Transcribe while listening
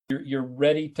you're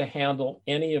ready to handle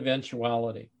any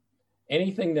eventuality,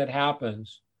 anything that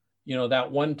happens.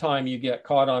 That one time you get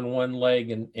caught on one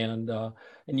leg and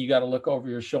you got to look over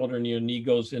your shoulder and your knee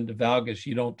goes into valgus,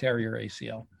 you don't tear your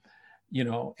ACL.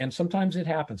 And sometimes it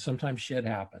happens. Sometimes shit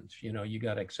happens. You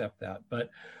got to accept that.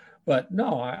 But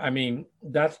no, I mean,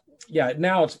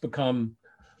 now it's become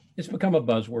a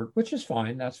buzzword, which is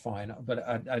fine. That's fine.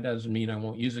 But that doesn't mean I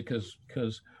won't use it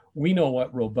because we know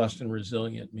what robust and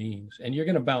resilient means, and you're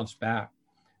going to bounce back.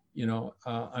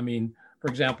 I mean, for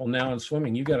example, now in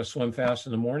swimming, you got to swim fast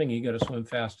in the morning, you got to swim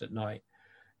fast at night,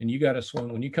 and you got to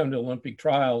swim when you come to Olympic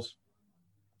trials.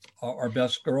 Our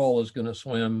best girl is going to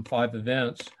swim 5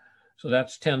 events, so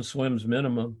that's 10 swims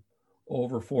minimum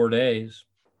over 4 days.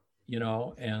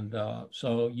 And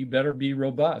so you better be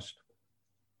robust,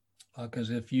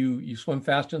 because if you swim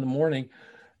fast in the morning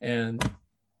and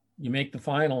you make the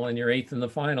final and you're 8th in the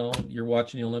final, you're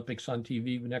watching the Olympics on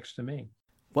TV next to me.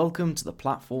 Welcome to the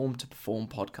Platform to Perform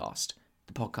podcast,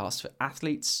 the podcast for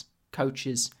athletes,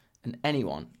 coaches, and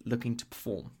anyone looking to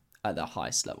perform at their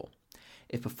highest level.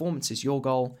 If performance is your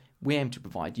goal, we aim to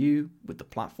provide you with the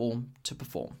platform to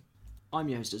perform. I'm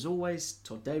your host as always,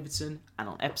 Todd Davidson, and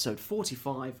on episode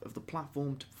 45 of the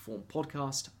Platform to Perform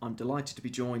podcast, I'm delighted to be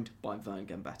joined by Vern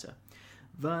Gambetta.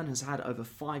 Vern has had over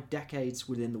 5 decades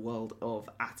within the world of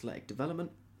athletic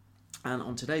development, and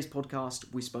on today's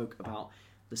podcast, we spoke about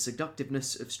the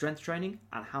seductiveness of strength training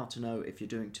and how to know if you're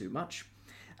doing too much,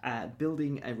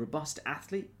 building a robust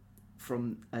athlete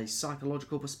from a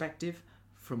psychological perspective,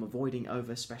 from avoiding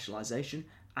over-specialization,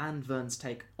 and Vern's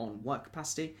take on work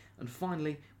capacity, and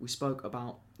finally, we spoke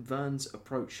about Vern's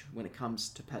approach when it comes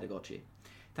to pedagogy.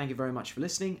 Thank you very much for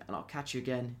listening, and I'll catch you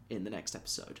again in the next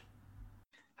episode.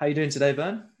 How are you doing today,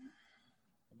 Vern?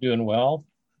 Doing well.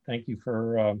 Thank you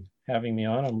for having me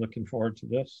on. I'm looking forward to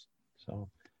this, so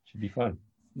it should be fun.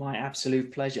 My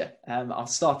absolute pleasure. I'll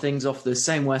start things off the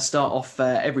same way I start off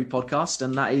every podcast,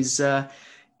 and that is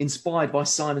inspired by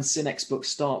Simon Sinek's book,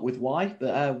 Start With Why.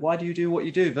 But why do you do what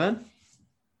you do, Vern?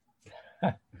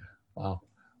 Wow.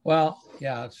 Well,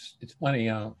 yeah, it's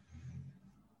funny. I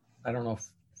don't know if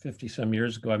 50 some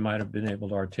years ago I might have been able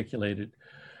to articulate it.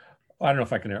 I don't know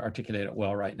if I can articulate it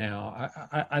well right now.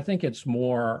 I think it's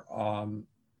more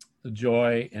the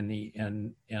joy and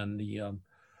the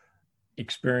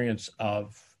experience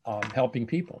of helping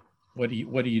people. What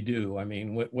do you do? I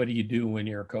mean, what do you do when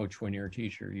you're a coach, when you're a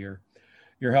teacher?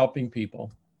 You're helping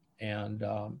people, and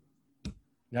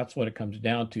that's what it comes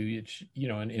down to. It's,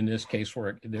 in this case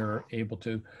where they're able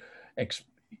to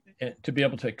be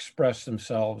able to express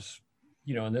themselves,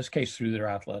 in this case through their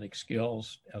athletic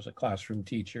skills as a classroom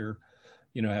teacher,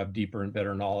 have deeper and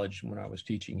better knowledge when I was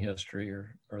teaching history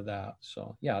or that.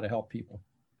 So yeah, to help people.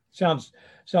 Sounds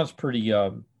pretty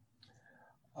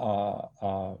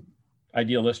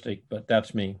idealistic, but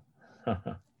that's me.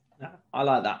 I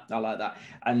like that.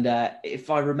 And if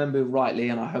I remember rightly,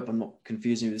 and I hope I'm not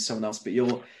confusing you with someone else, but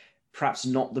you're perhaps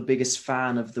not the biggest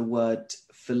fan of the word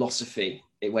philosophy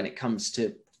when it comes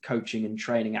to coaching and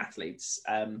training athletes.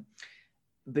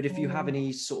 But if you have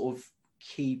any sort of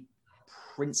key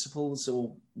principles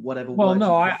or whatever. Well,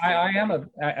 no,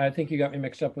 I think you got me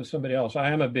mixed up with somebody else. I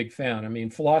am a big fan. I mean,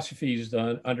 philosophy is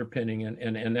the underpinning,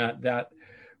 and that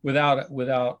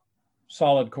without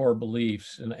solid core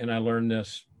beliefs, and I learned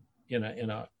this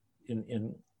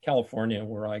in California,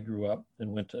 where I grew up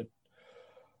and went to,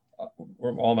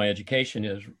 where all my education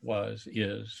you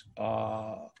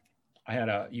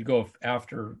go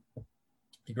after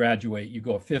you graduate, you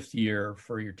go a 5th year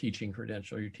for your teaching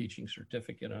credential, your teaching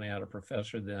certificate. And I had a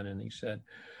professor then, and he said,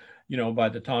 by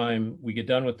the time we get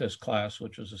done with this class,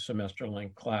 which was a semester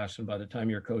length class, and by the time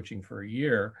you're coaching for a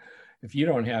year, if you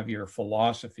don't have your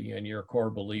philosophy and your core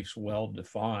beliefs well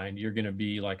defined, you're going to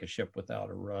be like a ship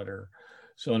without a rudder.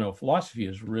 So no, philosophy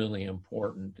is really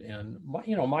important. And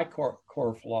my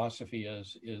core philosophy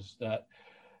is that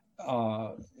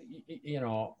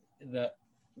that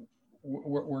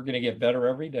we're going to get better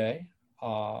every day,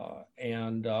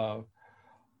 and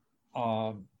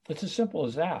it's as simple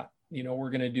as that. We're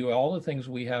going to do all the things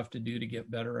we have to do to get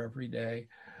better every day,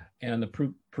 and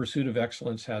the pursuit of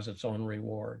excellence has its own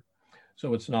reward.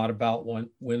 So it's not about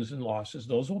wins and losses.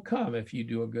 Those will come if you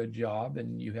do a good job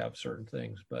and you have certain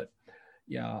things. But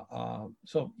yeah,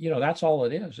 so that's all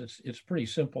it is. It's pretty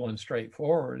simple and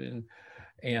straightforward, and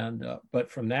but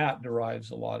from that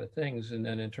derives a lot of things. And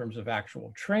then in terms of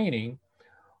actual training,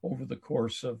 over the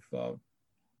course of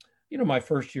my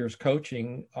first year's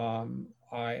coaching,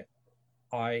 I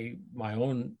was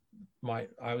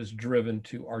driven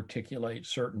to articulate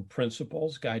certain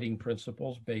principles, guiding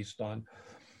principles based on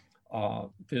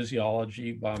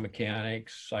physiology,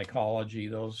 biomechanics, psychology,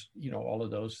 those, all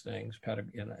of those things,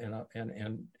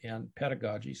 and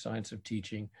pedagogy, science of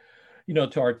teaching,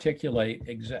 to articulate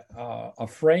a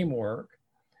framework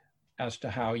as to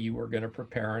how you were going to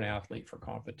prepare an athlete for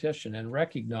competition, and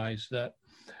recognize that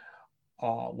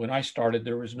when I started,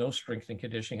 there was no strength and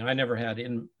conditioning. I never had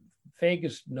in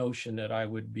vaguest notion that I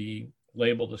would be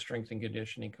labeled a strength and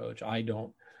conditioning coach. I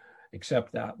don't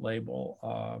accept that label.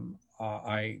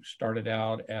 I started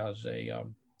out as a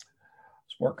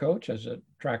sport coach, as a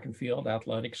track and field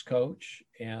athletics coach,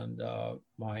 and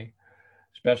my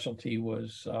specialty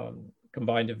was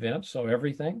combined events, so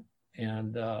everything.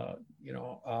 And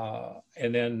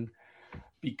and then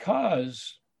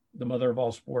because the mother of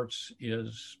all sports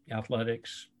is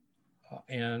athletics,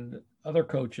 and other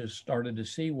coaches started to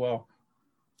see, well,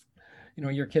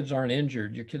 your kids aren't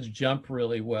injured, your kids jump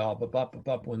really well,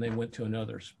 but when they went to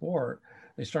another sport,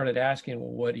 they started asking,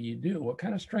 well, what do you do? What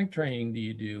kind of strength training do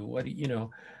you do? What do you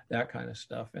that kind of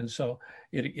stuff. And so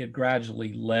it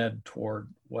gradually led toward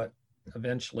what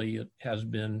eventually it has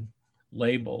been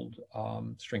labeled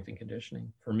strength and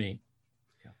conditioning for me.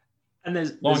 Yeah. And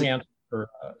there's long answer.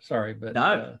 Sorry, but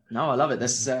no, I love it.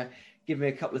 This give me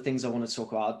a couple of things I want to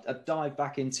talk about. I'll dive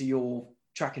back into your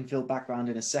track and field background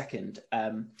in a second,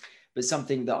 but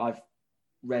something that I've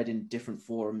read in different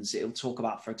forums, it'll talk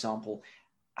about, for example,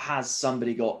 has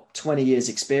somebody got 20 years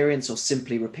experience or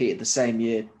simply repeated the same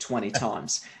year 20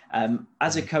 times?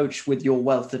 As a coach with your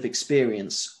wealth of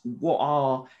experience,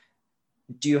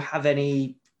 do you have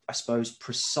any, I suppose,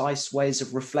 precise ways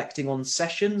of reflecting on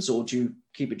sessions, or do you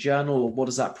keep a journal, or what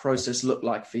does that process look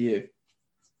like for you?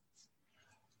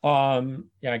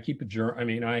 Yeah, I keep a journal. I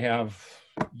mean, I have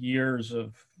years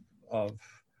of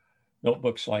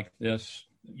notebooks like this,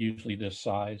 usually this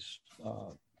size,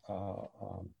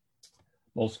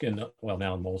 Moleskine, well,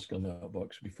 now Moleskine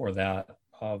notebooks, before that,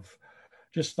 of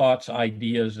just thoughts,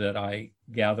 ideas that I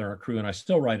gather and accrue, and I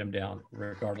still write them down,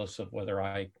 regardless of whether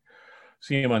I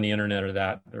see them on the internet or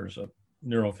that. There's a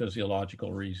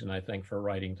neurophysiological reason, I think, for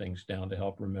writing things down to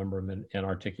help remember them and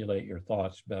articulate your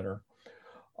thoughts better.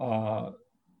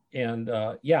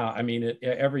 Yeah, I mean,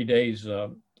 every day's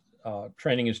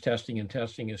training is testing and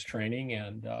testing is training,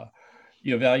 and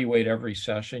you evaluate every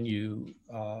session.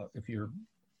 If you're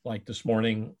like this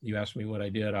morning, you asked me what I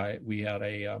did. We had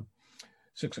a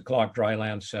 6 o'clock dry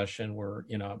land session where,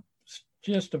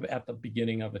 just at the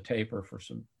beginning of a taper for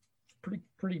some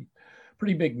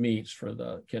pretty big meets for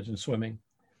the kids in swimming.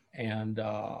 And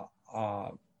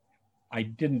I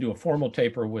didn't do a formal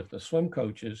taper with the swim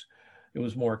coaches. It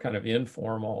was more kind of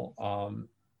informal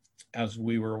as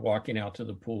we were walking out to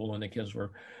the pool and the kids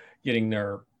were getting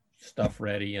their stuff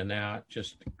ready, and that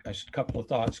just a couple of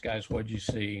thoughts, guys, what'd you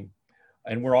see?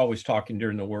 And we're always talking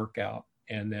during the workout.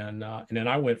 And then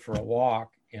I went for a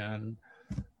walk, and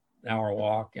an hour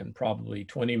walk, and probably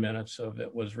 20 minutes of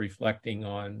it was reflecting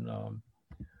on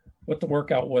what the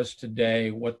workout was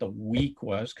today, what the week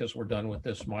was, because we're done with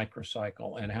this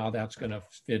microcycle, and how that's going to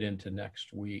fit into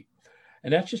next week.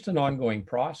 And that's just an ongoing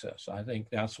process. I think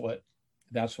that's what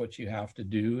you have to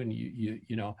do.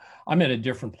 And I'm at a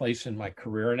different place in my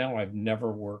career now. I've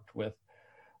never worked with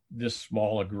this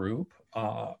small a group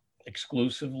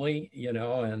exclusively,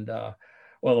 and the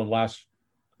last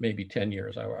maybe 10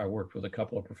 years, I worked with a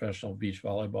couple of professional beach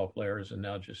volleyball players, and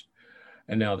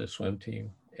now this swim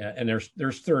team. And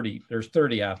there's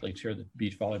 30 athletes here. The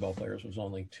beach volleyball players was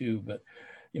only 2, but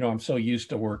I'm so used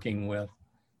to working with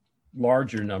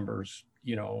larger numbers,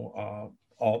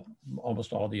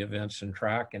 almost all the events in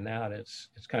track, and that it's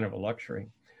kind of a luxury.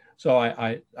 So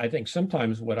I think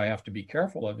sometimes what I have to be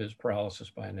careful of is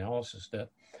paralysis by analysis, that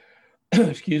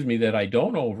excuse me, that I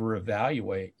don't over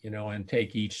evaluate, and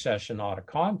take each session out of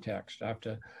context.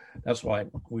 That's why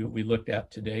we looked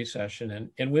at today's session,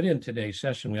 and within today's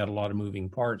session, we had a lot of moving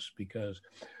parts, because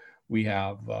we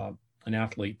have an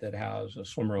athlete that has a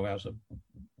swimmer who has a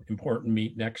important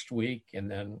meet next week, and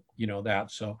then,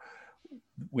 that. So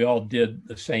we all did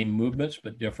the same movements,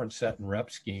 but different set and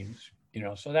rep schemes,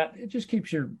 so that it just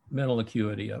keeps your mental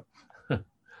acuity up.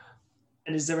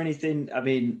 And is there anything,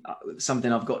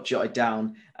 something I've got jotted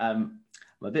down, I'm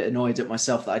a bit annoyed at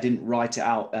myself that I didn't write it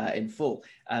out in full,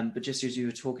 but just as you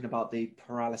were talking about the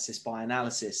paralysis by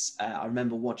analysis, I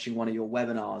remember watching one of your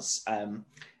webinars,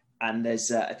 and there's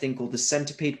a thing called the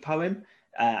Centipede poem.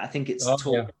 I think it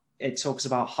talks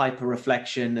about hyper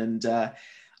reflection, and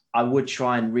I would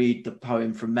try and read the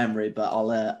poem from memory, but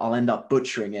I'll end up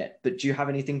butchering it. But do you have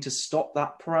anything to stop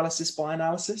that paralysis by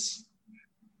analysis?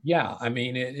 Yeah, I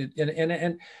mean,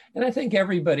 and I think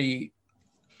everybody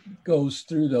goes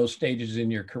through those stages in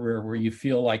your career where you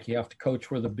feel like you have to coach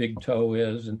where the big toe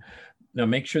is, and now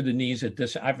make sure the knees at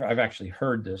this, I've actually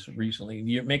heard this recently.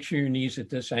 You make sure your knees at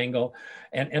this angle.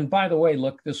 And by the way,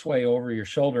 look this way over your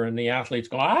shoulder, and the athletes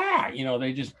go,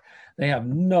 they have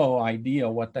no idea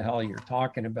what the hell you're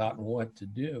talking about and what to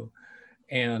do.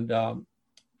 And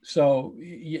so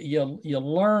you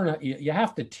learn, you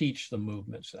have to teach the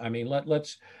movements. I mean,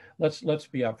 let's be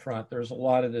upfront. There's a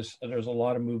lot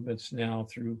of movements now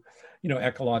through,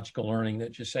 ecological learning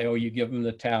that just say, oh, you give them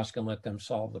the task and let them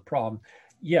solve the problem.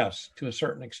 Yes, to a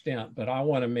certain extent, but I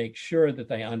want to make sure that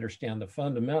they understand the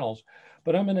fundamentals.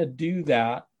 But I'm going to do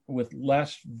that with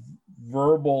less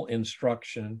verbal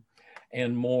instruction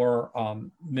and more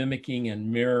mimicking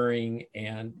and mirroring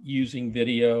and using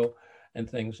video and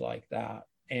things like that.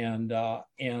 And I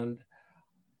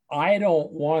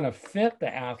don't want to fit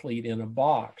the athlete in a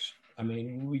box. I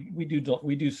mean,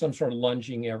 we do some sort of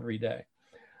lunging every day,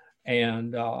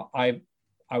 and I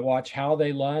watch how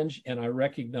they lunge, and I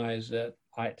recognize that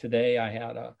today I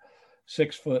had a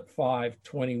 6'5",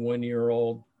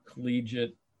 21-year-old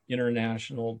collegiate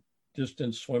international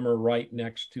distance swimmer right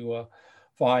next to a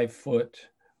 5 foot,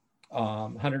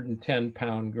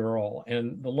 110-pound girl,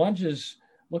 and the lunges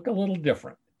look a little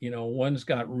different. One's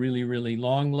got really, really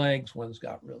long legs, one's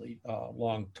got really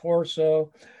long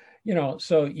torso,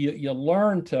 so you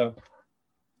learn to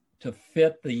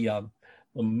fit the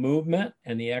movement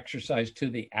and the exercise to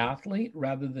the athlete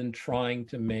rather than trying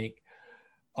to make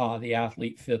the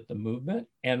athlete fit the movement,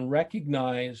 and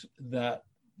recognize that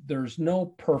there's no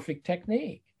perfect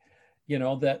technique,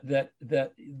 that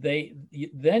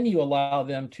then you allow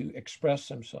them to express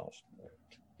themselves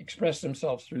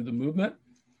through the movement.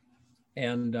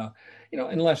 And,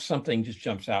 unless something just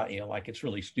jumps out, like it's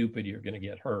really stupid, you're going to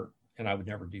get hurt. And I would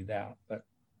never do that. But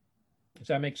does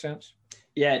that make sense?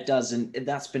 Yeah, it does. And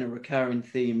that's been a recurring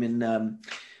theme in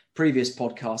previous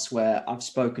podcasts where I've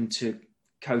spoken to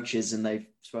coaches and they've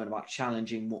spoken about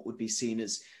challenging what would be seen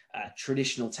as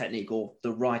traditional technique or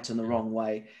the right and the wrong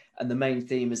way. And the main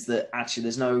theme is that actually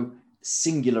there's no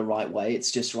singular right way.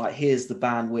 It's just right, here's the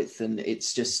bandwidth, and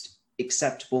it's just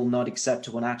acceptable, not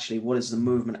acceptable, and actually what is the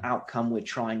movement outcome we're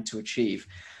trying to achieve.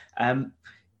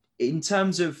 In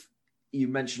terms of, you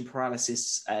mentioned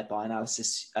paralysis by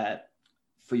analysis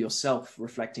for yourself,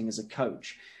 reflecting as a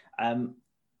coach.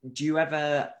 Do you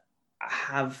ever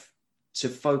have to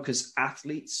focus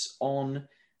athletes on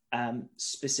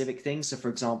specific things? So for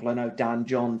example, I know Dan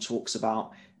John talks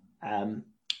about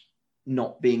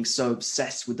not being so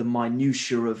obsessed with the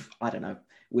minutiae of,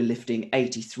 we're lifting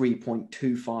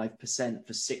 83.25%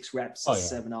 for 6 reps at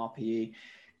 7 RPE.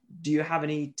 Do you have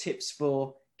any tips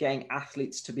for getting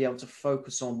athletes to be able to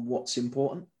focus on what's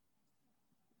important?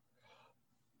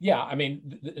 Yeah, I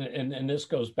mean, and this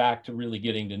goes back to really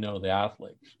getting to know the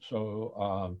athletes.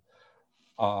 So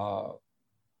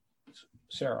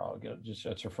Sarah,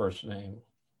 that's her first name.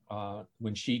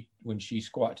 When she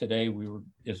squat today,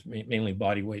 it's mainly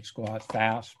body weight squat,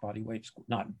 fast body weight,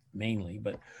 not mainly,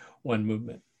 but one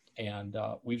movement. And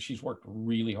she's worked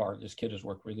really hard. This kid has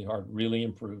worked really hard, really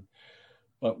improved.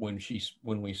 But when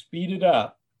we speed it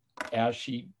up, as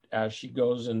she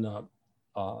goes in the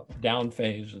down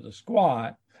phase of the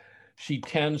squat, she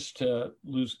tends to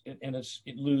lose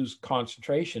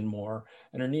concentration more,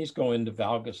 and her knees go into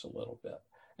valgus a little bit.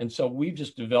 And so we've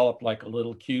just developed like a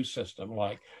little cue system.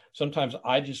 Like sometimes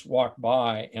I just walk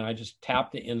by and I just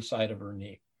tap the inside of her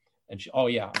knee, and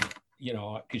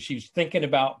because she's thinking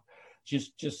about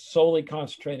just solely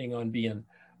concentrating on being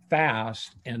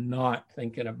fast and not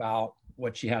thinking about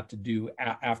what she had to do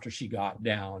after she got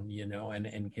down,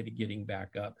 and getting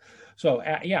back up. So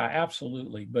yeah,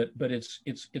 absolutely. But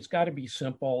it's got to be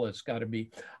simple. It's got to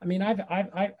be. I mean,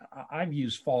 I've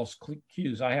used false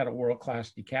cues. I had a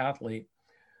world-class decathlete,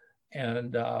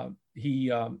 and he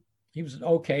was an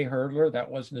okay hurdler. That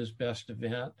wasn't his best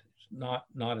event. Not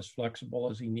as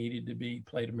flexible as he needed to be.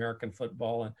 Played American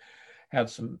football and had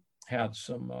some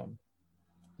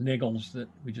niggles that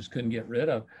we just couldn't get rid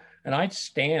of. And I'd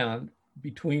stand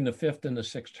between the 5th and the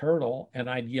 6th hurdle, and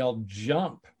I'd yell,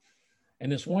 "Jump!" And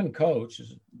this one coach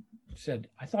said,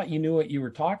 "I thought you knew what you were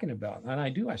talking about." And I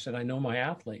do. I said, "I know my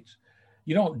athletes.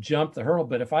 You don't jump the hurdle."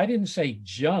 But if I didn't say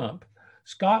jump,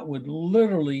 Scott would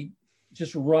literally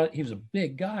just run. He was a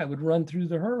big guy, would run through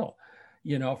the hurdle.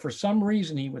 For some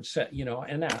reason he would set,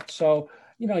 and that. So,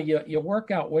 you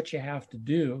work out what you have to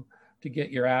do to get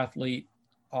your athlete,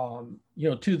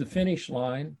 to the finish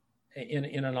line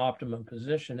in an optimum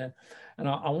position. And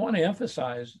I want to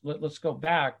emphasize, let's go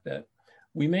back, that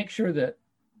we make sure that,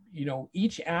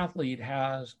 each athlete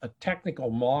has a technical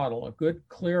model, a good,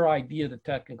 clear idea, the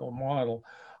technical model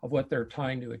of what they're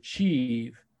trying to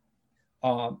achieve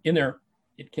in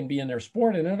it can be in their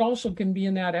sport, and it also can be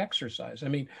in that exercise. I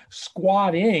mean,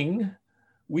 squatting,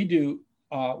 we do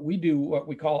what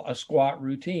we call a squat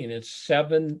routine. It's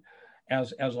 7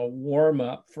 as a warm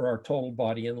up for our total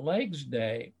body and legs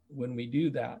day when we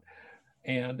do that.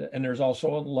 And there's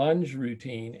also a lunge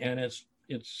routine, and it's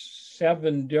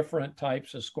 7 different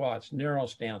types of squats: narrow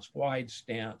stance, wide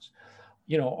stance,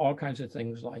 all kinds of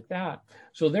things like that.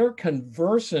 So they're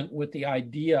conversant with the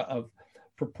idea of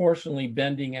proportionally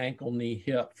bending ankle, knee,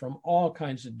 hip from all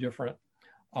kinds of different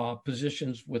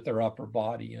positions with their upper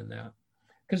body in that,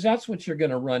 because that's what you're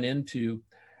going to run into.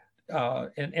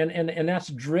 And that's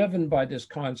driven by this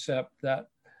concept that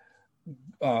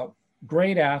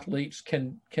great athletes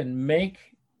can make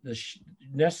the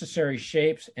necessary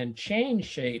shapes and change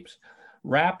shapes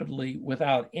rapidly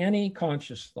without any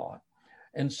conscious thought.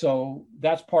 And so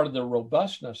that's part of the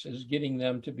robustness, is getting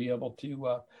them to be able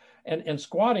to, and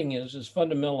squatting is as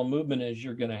fundamental a movement as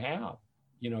you're going to have.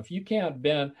 If you can't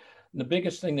bend, the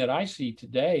biggest thing that I see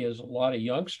today is a lot of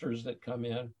youngsters that come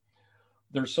in,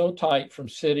 they're so tight from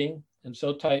sitting and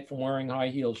so tight from wearing high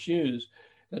heel shoes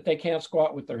that they can't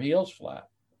squat with their heels flat.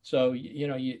 So,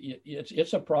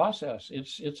 it's a process.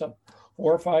 It's a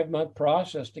 4 or 5 month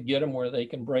process to get them where they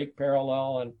can break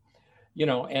parallel and,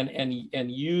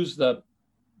 and use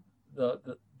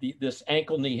this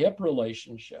ankle knee hip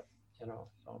relationship,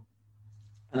 So.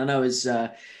 And I know as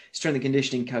strength and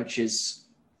conditioning coaches,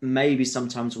 maybe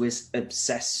sometimes we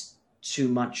obsess too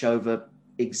much over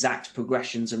exact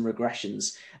progressions and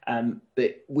regressions.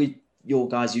 But with your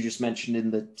guys, you just mentioned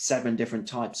in the 7 different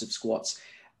types of squats,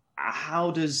 how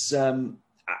do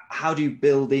you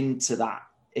build into that,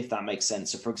 if that makes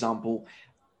sense? So for example,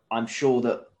 I'm sure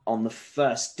that on the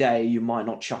first day you might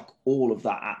not chuck all of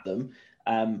that at them.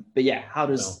 But yeah, how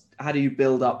do you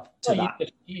build up to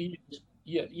that? You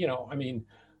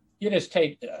just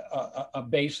take a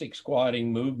basic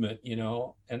squatting movement,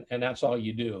 and that's all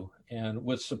you do. And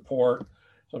with support,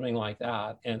 something like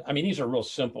that. And these are real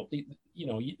simple, 3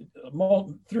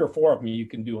 or 4 of them you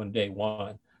can do on day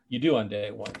one. You do on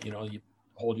day one, you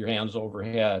hold your hands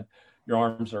overhead, your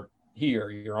arms are here,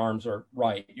 your arms are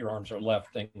right, your arms are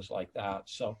left, things like that.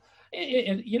 So,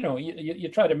 you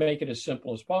try to make it as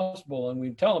simple as possible. And we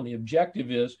tell them the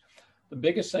objective is, the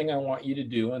biggest thing I want you to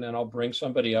do, and then I'll bring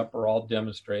somebody up or I'll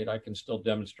demonstrate. I can still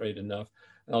demonstrate enough.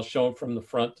 And I'll show them from the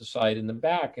front, the side, and the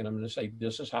back. And I'm going to say,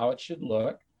 this is how it should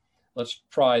look. Let's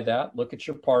try that. Look at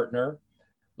your partner.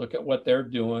 Look at what they're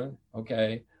doing.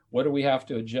 Okay. What do we have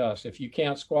to adjust? If you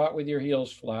can't squat with your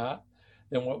heels flat,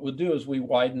 then what we'll do is we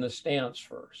widen the stance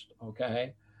first.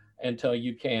 Okay. Until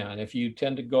you can. If you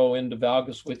tend to go into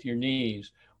valgus with your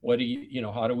knees,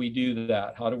 how do we do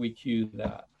that? How do we cue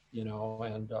that?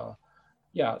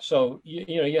 So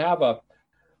you have a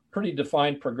pretty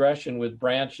defined progression with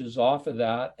branches off of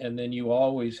that. And then you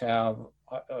always have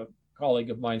a colleague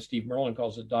of mine, Steve Merlin,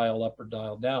 calls it dial up or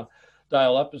dial down.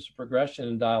 Dial up is the progression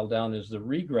and dial down is the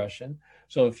regression.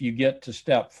 So if you get to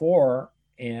step 4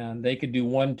 and they could do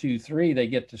 1, 2, 3, they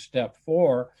get to step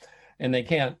 4 and they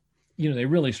can't, they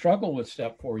really struggle with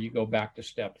step 4, you go back to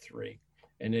step 3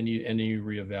 and then you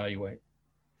reevaluate.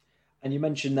 And you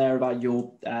mentioned there about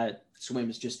your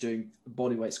swimmers just doing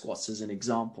bodyweight squats as an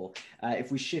example.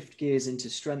 If we shift gears into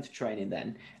strength training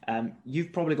then,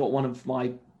 you've probably got one of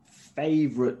my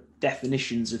favorite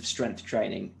definitions of strength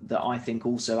training that I think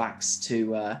also acts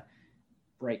to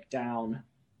break down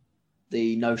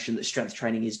the notion that strength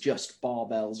training is just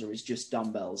barbells or is just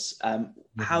dumbbells.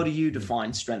 How do you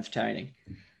define strength training?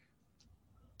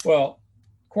 Well,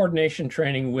 coordination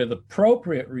training with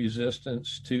appropriate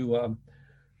resistance to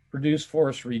produce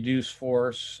force, reduce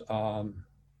force. I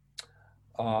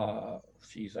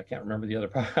can't remember the other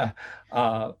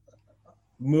part.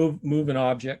 Move an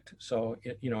object. So,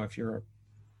 if you're a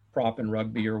prop in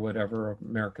rugby or whatever,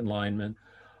 American lineman.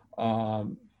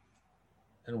 And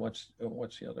what's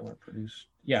the other one? Produce.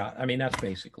 Yeah, that's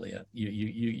basically it.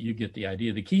 You get the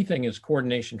idea. The key thing is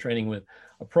coordination training with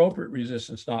appropriate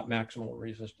resistance, not maximal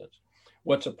resistance.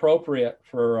 What's appropriate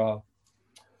for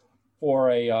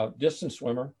a distance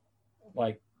swimmer,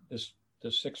 like this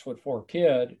 6'4"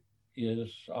 kid,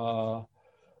 is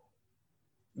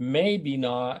maybe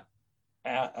not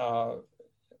as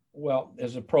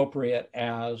appropriate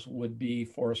as would be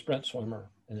for a sprint swimmer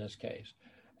in this case.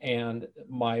 And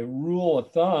my rule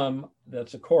of thumb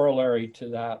that's a corollary to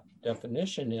that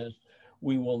definition is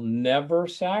we will never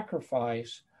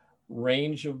sacrifice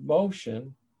range of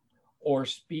motion or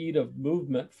speed of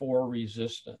movement for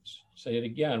resistance. Say it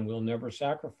again, we'll never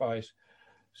sacrifice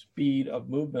speed of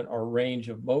movement or range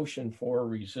of motion for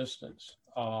resistance.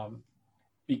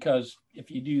 Because if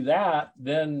you do that,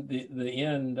 then the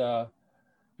end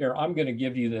Here, I'm going to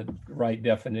give you the right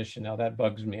definition. Now that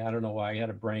bugs me. I don't know why I had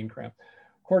a brain cramp.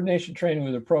 Coordination training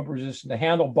with appropriate resistance to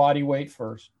handle body weight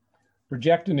first,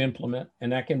 project an implement,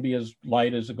 and that can be as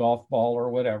light as a golf ball or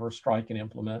whatever, strike an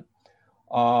implement.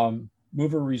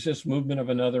 Move or resist movement of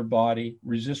another body,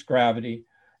 resist gravity,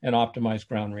 and optimize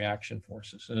ground reaction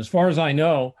forces. And as far as I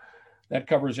know, that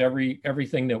covers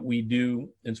everything that we do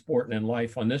in sport and in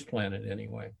life on this planet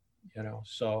anyway,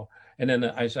 So, and then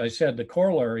as I said, the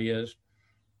corollary is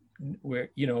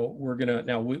we're gonna,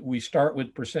 now we start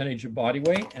with percentage of body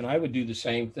weight, and I would do the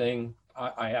same thing.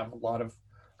 I have a lot of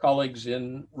colleagues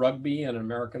in rugby and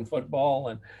American football,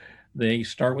 and they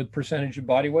start with percentage of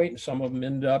body weight, and some of them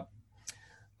end up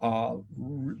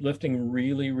lifting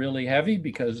really, really heavy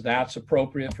because that's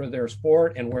appropriate for their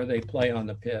sport and where they play on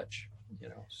the pitch,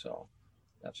 so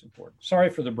that's important. Sorry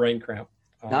for the brain cramp.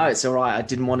 No, it's all right. I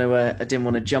didn't want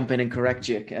to jump in and correct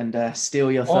you and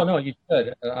steal your thought. Oh no, you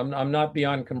should. I'm not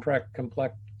beyond correction,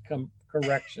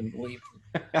 believe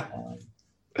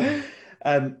me.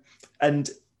 And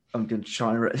I'm going to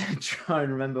try and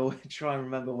remember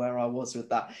where I was with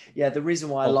that. Yeah, the reason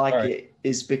why I like it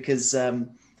is because I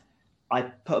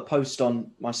put a post on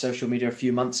my social media a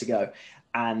few months ago,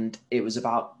 and it was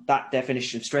about that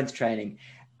definition of strength training,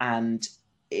 and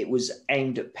it was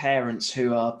aimed at parents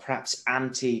who are perhaps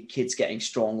anti kids getting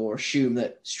strong or assume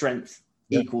that strength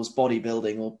equals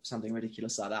bodybuilding or something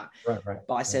ridiculous like that. Right.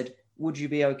 But I said, would you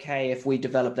be okay if we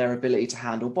develop their ability to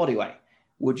handle body weight?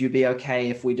 Would you be okay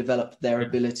if we develop their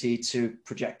ability to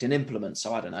project an implement?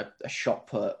 So I don't know, a shot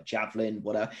put, a javelin,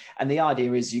 whatever. And the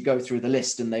idea is you go through the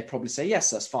list and they probably say, yes,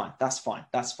 that's fine. That's fine.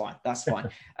 That's fine. That's fine.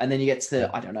 And then you get to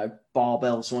the, I don't know,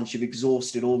 barbells once you've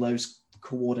exhausted all those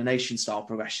coordination style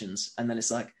progressions. And then it's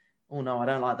like, oh no, I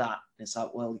don't like that. And it's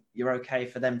like, well, you're okay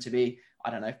for them to be, I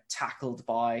don't know, tackled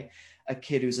by a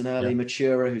kid who's an early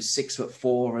maturer, who's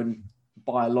 6'4" and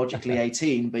biologically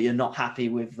 18, but you're not happy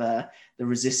with the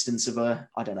resistance of a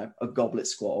goblet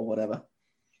squat or whatever.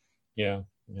 Yeah,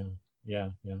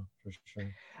 for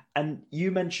sure. And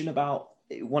you mentioned about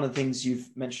one of the things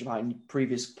you've mentioned about in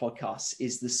previous podcasts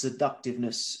is the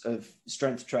seductiveness of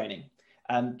strength training.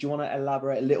 Do you want to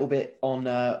elaborate a little bit on?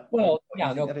 No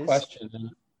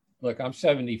question. Look, I'm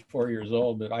 74 years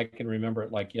old, but I can remember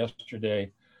it like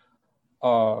yesterday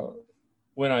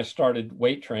when I started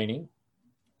weight training.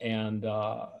 And,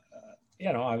 I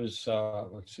was,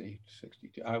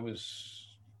 62. I was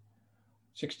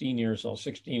 16 years old,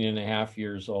 16 and a half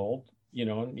years old,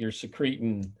 and you're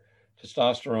secreting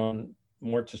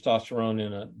more testosterone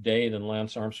in a day than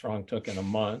Lance Armstrong took in a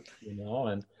month,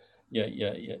 and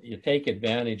you take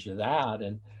advantage of that.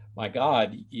 And my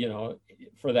God,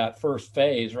 for that first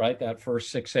phase, right, that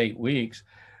first 6-8 weeks,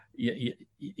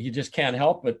 you just can't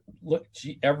help but look,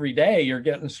 every day you're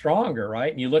getting stronger,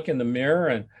 right? And you look in the mirror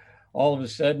and all of a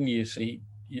sudden you see,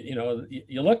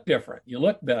 you look different, you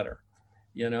look better,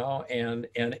 and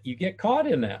you get caught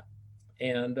in that.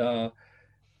 And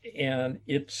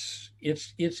it's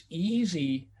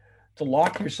easy to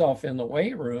lock yourself in the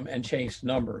weight room and chase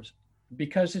numbers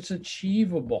because it's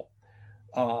achievable.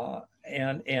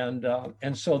 And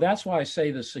so that's why I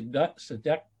say the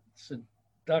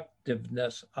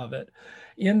seductiveness of it,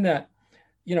 in that,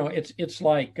 it's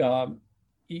like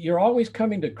you're always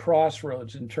coming to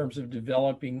crossroads in terms of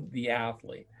developing the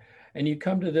athlete. And you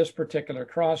come to this particular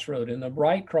crossroad, and the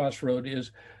right crossroad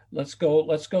is let's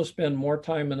go spend more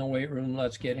time in the weight room,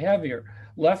 let's get heavier.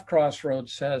 Left crossroad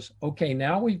says, okay,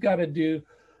 now we've got to do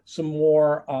some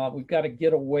more, we've got to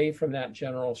get away from that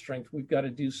general strength. We've got to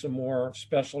do some more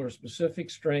special or specific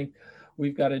strength.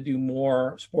 We've got to do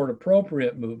more sport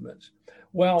appropriate movements.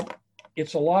 Well,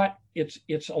 it's a lot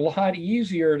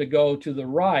easier to go to the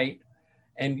right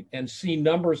and see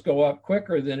numbers go up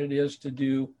quicker than it is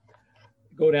to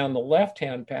go down the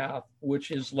left-hand path,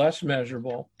 which is less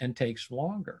measurable and takes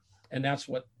longer. And that's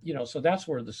what, so that's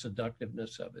where the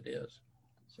seductiveness of it is.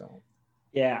 So.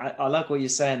 Yeah, I like what you're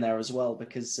saying there as well,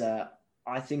 because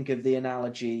I think of the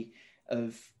analogy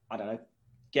of,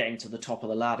 getting to the top of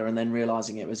the ladder and then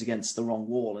realizing it was against the wrong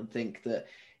wall, and think that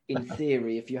in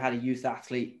theory, if you had a youth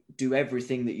athlete do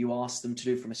everything that you asked them to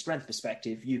do from a strength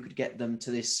perspective, you could get them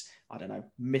to this,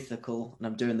 mythical, and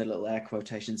I'm doing the little air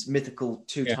quotations, mythical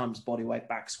 2 times body weight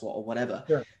back squat or whatever.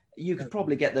 Sure. You could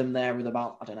probably get them there with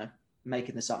about,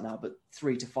 making this up now, but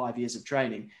 3 to 5 years of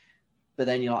training. But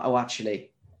then you're like, oh,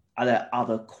 actually, are there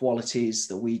other qualities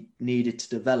that we needed to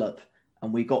develop,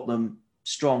 and we got them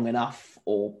strong enough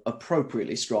or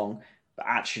appropriately strong, but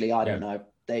actually, I don't know,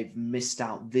 they've missed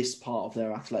out this part of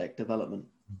their athletic development.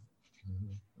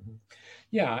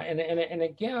 Yeah. And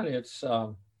again, it's,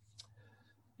 I've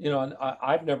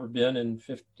never been in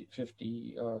 50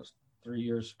 3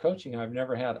 years coaching, I've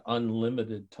never had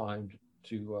unlimited time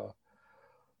to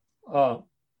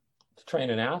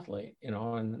train an athlete,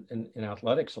 and in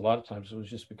athletics, a lot of times it was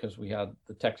just because we had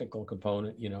the technical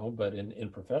component, but in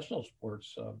professional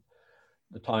sports,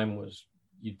 the time was,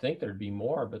 you'd think there'd be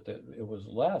more, but it was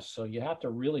less. So you have to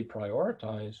really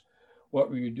prioritize what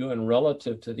were you doing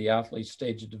relative to the athlete's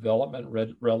stage of development,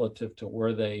 relative to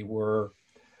where they were,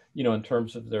 in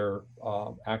terms of their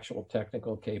actual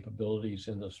technical capabilities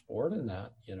in the sport and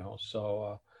that,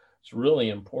 so it's really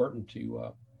important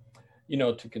to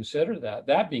consider that.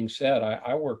 That being said,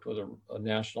 I worked with a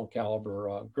national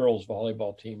caliber girls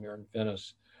volleyball team here in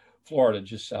Venice, Florida,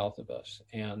 just south of us,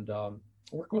 and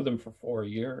worked with them for 4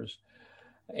 years.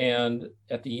 And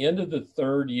at the end of the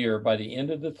third year, by the end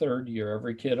of the third year,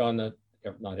 every kid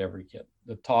not every kid,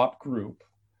 the top group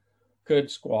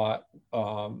could squat,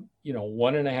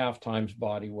 1.5 times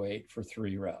body weight for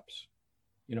 3 reps,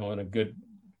 in a good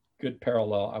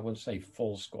parallel. I wouldn't say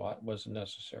full squat wasn't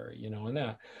necessary, and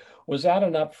that. Was that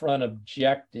an upfront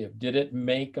objective? Did it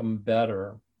make them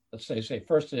better? Let's say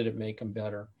first, did it make them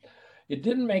better? It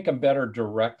didn't make them better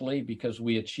directly because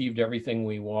we achieved everything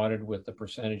we wanted with the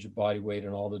percentage of body weight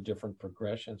and all the different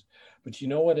progressions. But you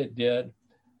know what it did?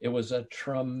 It was a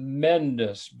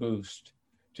tremendous boost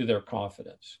to their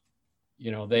confidence.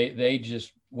 They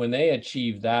just, when they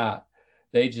achieved that,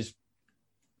 they just,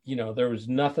 there was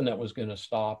nothing that was going to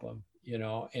stop them,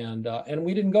 and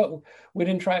we didn't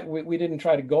try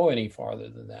to go any farther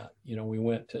than that. We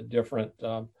went to different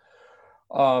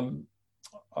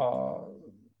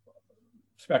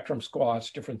spectrum squats,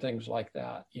 different things like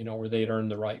that, where they'd earned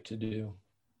the right to do.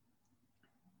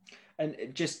 And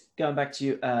just going back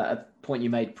to a point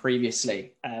you made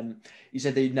previously, you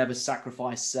said that you'd never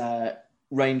sacrifice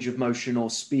range of motion or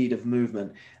speed of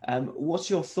movement. What's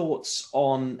your thoughts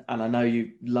on, and I know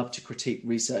you love to critique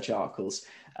research articles,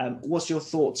 what's your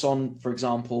thoughts on, for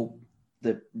example,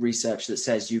 the research that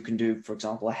says you can do, for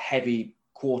example, a heavy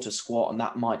quarter squat and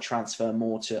that might transfer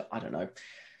more to, I don't know,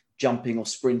 jumping or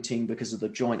sprinting because of the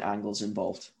joint angles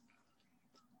involved?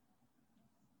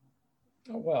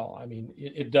 Well, I mean,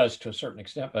 it does to a certain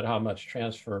extent, but how much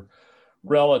transfer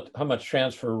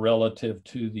relative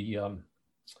to the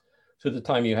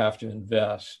time you have to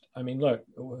invest? I mean, look,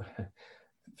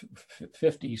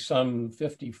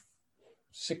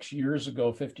 56 years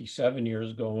ago, 57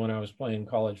 years ago, when I was playing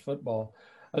college football,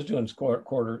 I was doing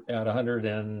quarter at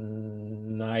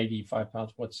 195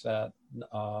 pounds. What's that?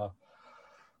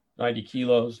 90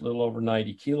 kilos, a little over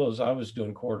 90 kilos. I was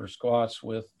doing quarter squats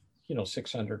with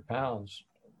 600 pounds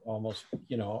almost.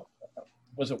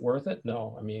 Was it worth it?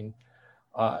 No. I mean,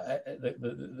 and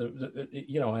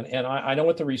I know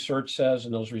what the research says,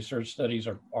 and those research studies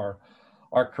are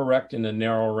correct in the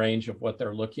narrow range of what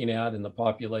they're looking at in the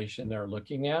population they're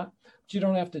looking at. But you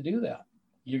don't have to do that.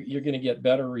 You're going to get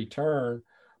better return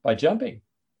by jumping,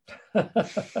 and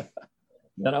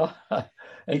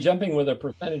jumping with a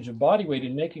percentage of body weight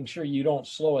and making sure you don't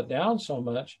slow it down so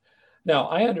much. Now,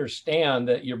 I understand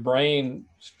that your brain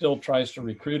still tries to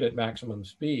recruit at maximum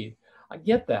speed. I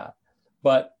get that,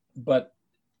 but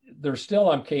there's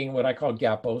still, I'm seeing what I call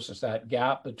gaposis, that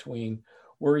gap between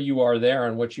where you are there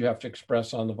and what you have to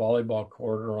express on the volleyball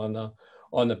court or on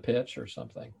the pitch or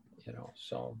something,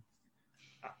 so.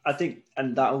 I think,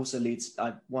 and that also leads,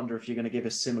 I wonder if you're going to give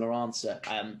a similar answer,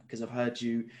 because I've heard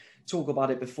you talk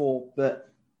about it before, but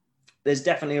there's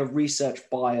definitely a research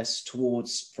bias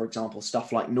towards, for example,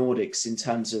 stuff like Nordics in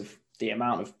terms of the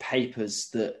amount of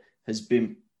papers that has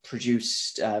been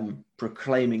produced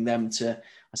proclaiming them to,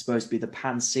 I suppose, be the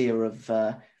panacea of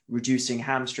reducing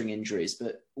hamstring injuries.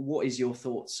 But what is your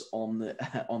thoughts on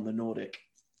the Nordic?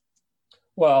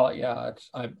 Well, yeah,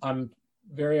 I'm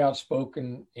very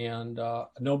outspoken, and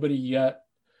nobody yet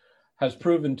has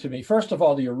proven to me. First of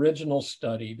all, the original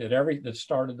study that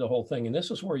started the whole thing, and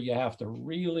this is where you have to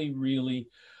really, really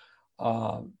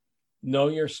know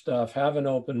your stuff, have an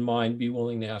open mind, be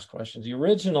willing to ask questions. The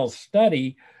original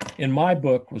study in my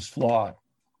book was flawed.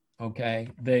 Okay,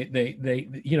 they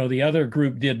the other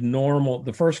group did normal.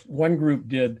 The first one group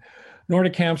did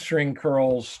Nordic hamstring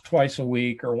curls twice a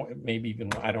week, or maybe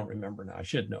even, I don't remember now. I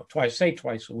should know. Twice a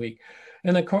week.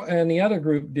 And the other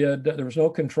group did, there was no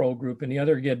control group, and the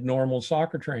other did normal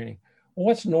soccer training. Well,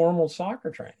 what's normal soccer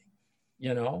training?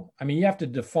 I mean, you have to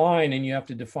define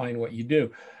what you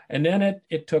do. And then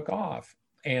it took off.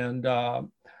 And I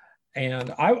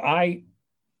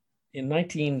in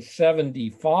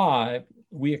 1975,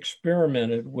 we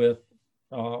experimented with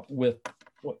what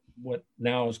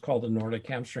now is called the Nordic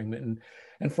hamstring movement.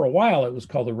 And for a while, it was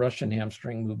called the Russian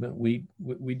hamstring movement. We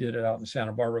did it out in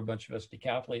Santa Barbara, a bunch of us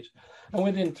decathletes. And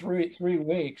within three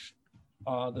weeks,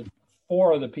 the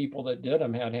 4 of the people that did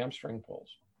them had hamstring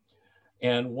pulls.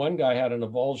 And one guy had an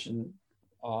avulsion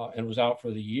and was out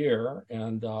for the year.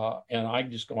 And I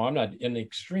just go, I'm not in the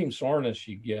extreme soreness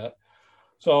you get.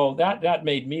 So that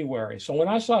made me wary. So when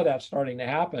I saw that starting to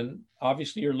happen,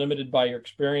 obviously you're limited by your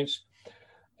experience,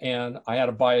 and I had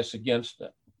a bias against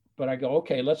it. But I go,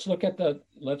 okay, let's look at the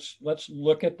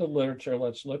literature.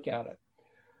 Let's look at it.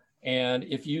 And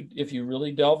if you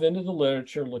really delve into the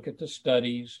literature, look at the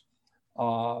studies.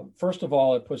 First of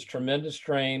all, it puts tremendous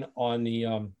strain on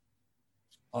the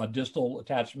distal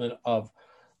attachment of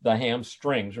the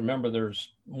hamstrings. Remember,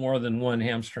 there's more than one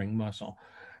hamstring muscle,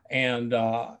 and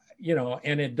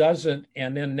and it doesn't.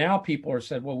 And then now people are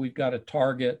said, well, we've got to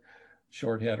target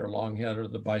short head or long head or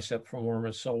the bicep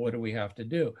femoris. So what do we have to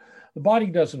do? The body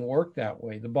doesn't work that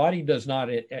way. The body does not.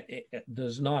 It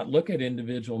does not look at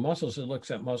individual muscles. It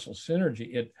looks at muscle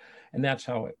synergy. And that's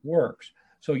how it works.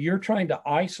 So you're trying to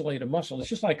isolate a muscle. It's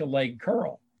just like a leg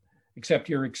curl, except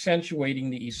you're accentuating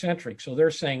the eccentric. So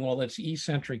they're saying, well, it's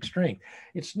eccentric strength.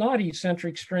 It's not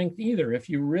eccentric strength either. If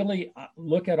you really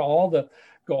look at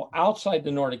go outside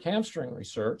the Nordic hamstring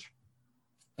research,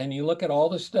 and you look at all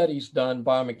the studies done,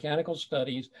 biomechanical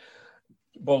studies,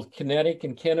 both kinetic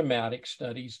and kinematic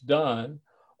studies done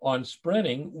on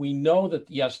sprinting, we know that,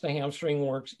 yes, the hamstring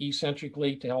works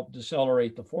eccentrically to help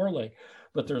decelerate the foreleg,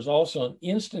 but there's also an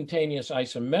instantaneous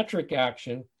isometric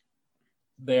action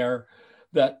there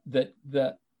that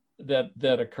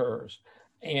occurs.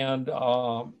 And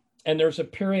there's a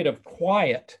period of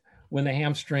quiet when the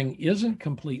hamstring isn't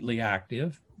completely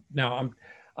active. Now,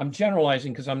 I'm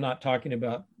generalizing because I'm not talking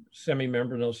about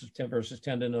semimembranosus versus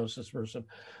tendinosis versus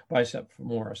bicep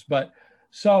femoris. But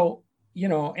so,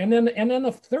 and then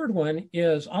the third one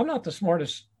is, I'm not the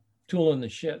smartest tool in the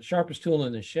shed, sharpest tool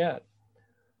in the shed.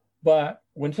 But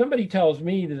when somebody tells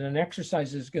me that an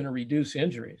exercise is going to reduce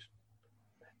injuries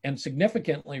and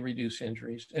significantly reduce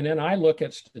injuries, and then I look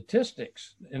at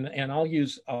statistics, and I'll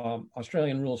use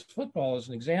Australian Rules Football as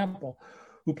an example,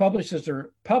 who been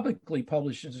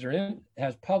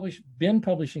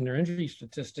publishing their injury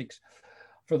statistics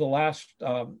for the last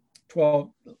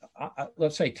 12,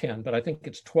 let's say 10, but I think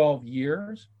it's 12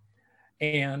 years.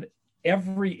 And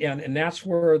that's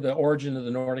where the origin of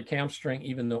the Nordic hamstring,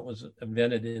 even though it was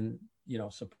invented in,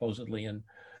 supposedly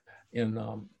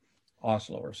in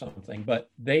Oslo or something,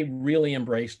 but they really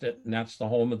embraced it. And that's the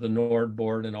home of the Nord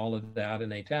board and all of that.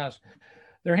 And they test.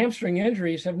 Their hamstring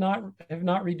injuries have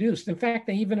not reduced. In fact,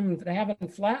 they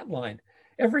haven't flatlined.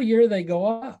 Every year they go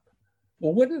up.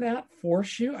 Well, wouldn't that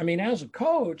force you? I mean, as a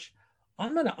coach,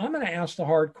 I'm gonna ask the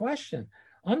hard question.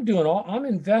 I'm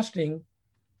investing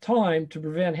time to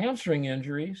prevent hamstring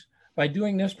injuries by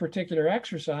doing this particular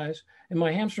exercise, and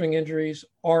my hamstring injuries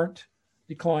aren't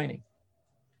declining.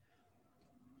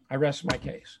 I rest my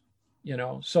case.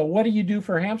 So what do you do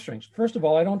for hamstrings? First of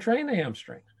all, I don't train the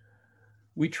hamstrings.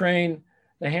 We train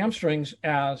the hamstrings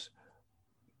as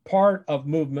part of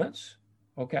movements,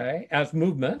 okay? As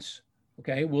movements,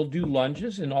 okay? We'll do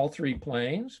lunges in all 3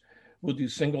 planes. We'll do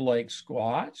single leg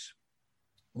squats.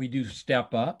 We do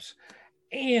step ups.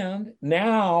 And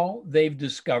now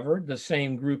the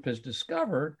same group has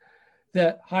discovered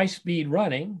that high speed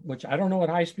running, which I don't know what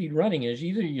high speed running is,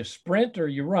 either you sprint or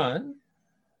you run,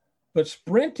 but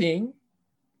sprinting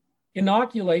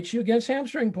inoculates you against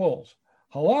hamstring pulls.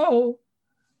 Hello?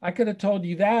 I could have told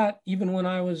you that even when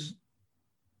I was,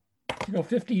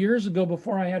 50 years ago,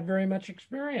 before I had very much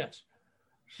experience.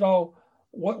 So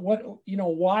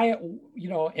why,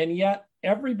 and yet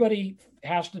everybody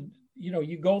has to,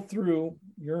 you go through,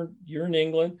 you're in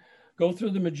England, go through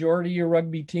the majority of your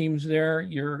rugby teams there,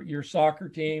 your soccer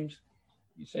teams.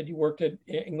 You said you worked at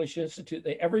English Institute.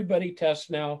 Everybody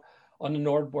tests now on the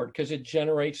Nord board because it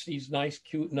generates these nice,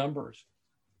 cute numbers.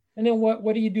 And then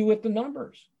what do you do with the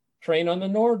numbers? Train on the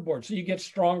Nord board. So you get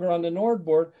stronger on the Nord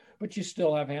board, but you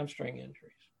still have hamstring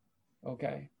injuries.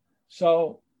 Okay.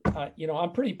 So,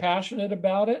 I'm pretty passionate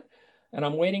about it, and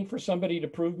I'm waiting for somebody to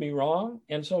prove me wrong.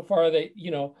 And so far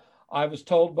I was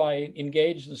told by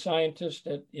Engage, the scientist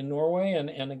in Norway,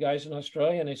 and the guys in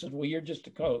Australia, and they said, well, you're just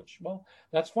a coach. Well,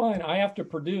 that's fine. I have to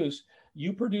produce.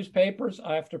 You produce papers.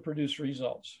 I have to produce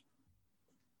results.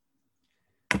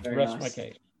 Very Rest nice. my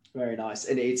case. Very nice.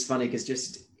 And it's funny because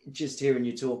just hearing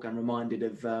you talk, I'm reminded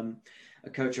of a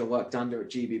coach I worked under at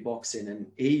GB Boxing, and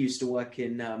he used to work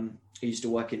in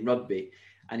rugby.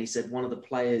 And he said one of the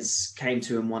players came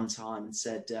to him one time and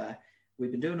said,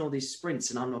 we've been doing all these sprints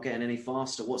and I'm not getting any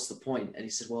faster. What's the point? And he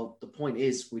said, well, the point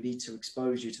is we need to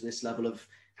expose you to this level of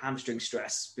hamstring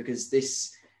stress, because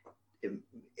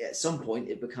at some point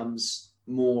it becomes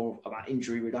more about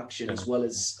injury reduction as well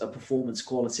as a performance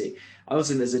quality. I also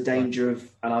think there's a danger of,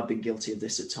 and I've been guilty of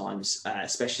this at times,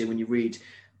 especially when you read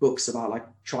books about like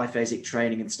triphasic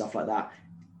training and stuff like that,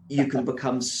 you can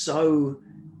become so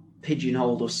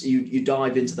pigeonholed, or you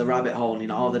dive into the rabbit hole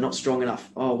and, oh, they're not strong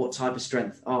enough. Oh, what type of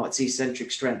strength? Oh, it's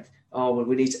eccentric strength. Oh, well,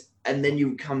 we need to, and then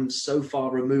you come so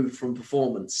far removed from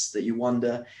performance that you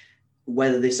wonder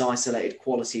whether this isolated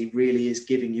quality really is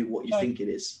giving you what you think it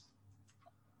is.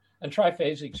 And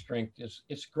triphasic strength it's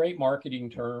a great marketing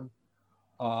term,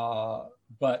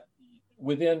 but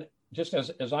within, just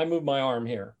as I move my arm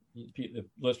here, the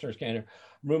listeners can't hear,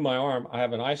 move my arm, I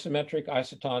have an isometric,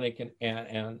 isotonic,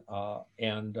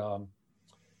 and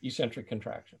eccentric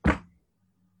contraction.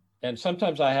 And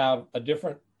sometimes I have a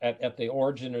different, at the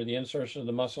origin or the insertion of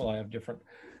the muscle, I have different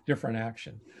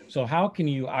action. So how can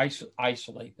you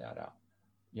isolate that out?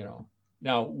 You know,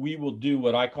 now we will do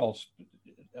what I call,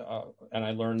 and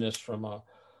I learned this from a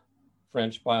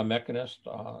French biomechanist,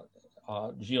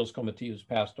 Gilles Comity, who's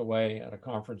passed away at a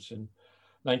conference in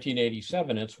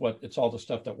 1987. It's all the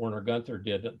stuff that Werner Gunther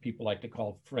did that people like to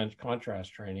call French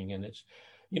contrast training. And it's,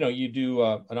 you know, you do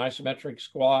an isometric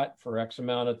squat for X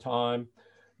amount of time,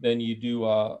 then you do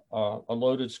a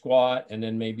loaded squat, and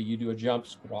then maybe you do a jump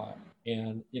squat.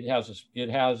 And there's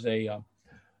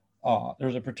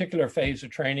a particular phase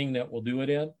of training that we'll do it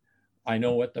in. I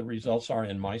know what the results are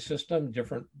in my system.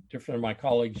 Different of my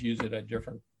colleagues use it at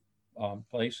different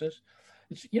places.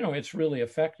 It's really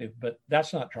effective, but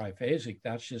that's not triphasic.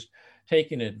 That's just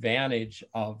taking advantage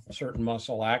of certain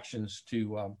muscle actions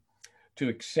to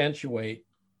accentuate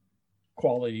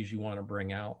qualities you want to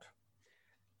bring out.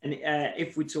 And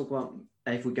if we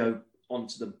go on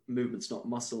to the movements, not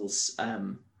muscles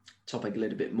topic a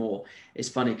little bit more, it's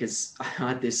funny because I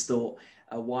had this thought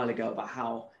a while ago about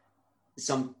how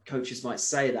some coaches might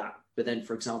say that, but then,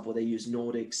 for example, they use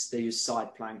Nordics, they use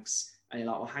side planks, and you're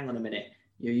like, well, hang on a minute,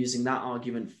 you're using that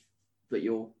argument, but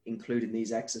you're including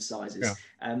these exercises.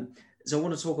 Yeah. So I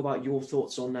want to talk about your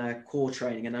thoughts on core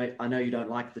training. And I know you don't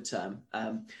like the term,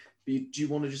 but do you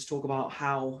want to just talk about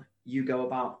how you go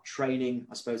about training,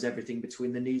 I suppose, everything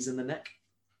between the knees and the neck?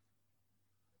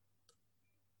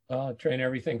 Train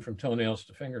everything from toenails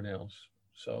to fingernails.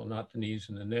 So not the knees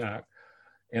and the neck.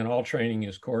 And all training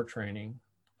is core training.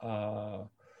 Last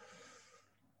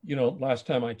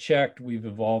time I checked, we've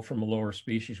evolved from a lower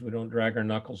species. We don't drag our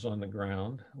knuckles on the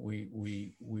ground.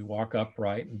 We walk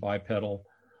upright and bipedal,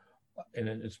 and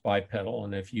it's bipedal.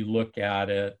 And if you look at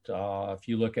it, if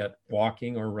you look at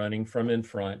walking or running from in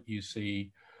front, you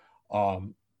see,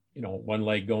 one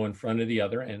leg go in front of the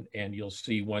other, and you'll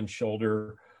see one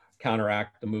shoulder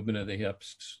counteract the movement of the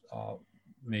hips,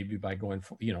 maybe by going,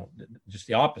 just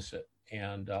the opposite.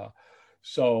 And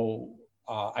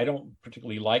I don't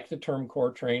particularly like the term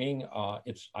core training.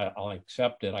 I'll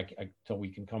accept it until we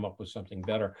can come up with something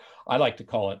better. I like to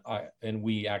call it, and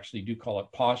we actually do call it,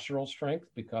 postural strength,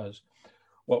 because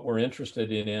what we're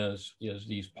interested in is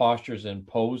these postures and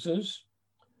poses,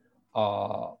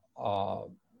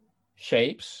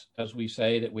 shapes, as we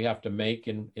say, that we have to make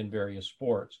in various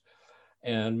sports.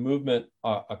 And movement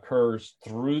occurs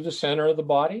through the center of the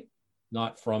body,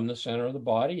 not from the center of the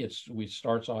body. We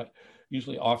start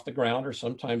usually off the ground, or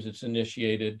sometimes it's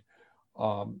initiated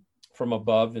from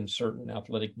above in certain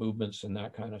athletic movements and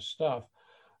that kind of stuff.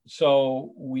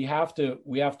 So we have to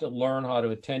learn how to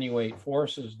attenuate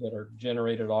forces that are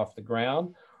generated off the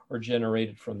ground or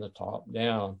generated from the top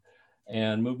down.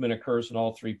 And movement occurs in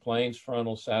all three planes: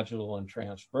 frontal, sagittal, and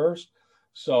transverse.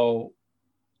 So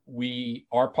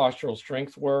our postural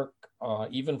strength work,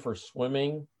 even for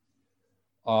swimming,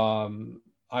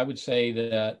 I would say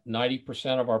that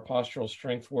 90% of our postural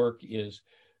strength work is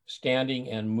standing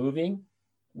and moving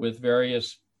with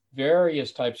various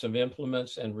types of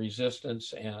implements and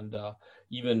resistance, and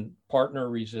even partner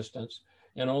resistance.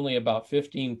 And only about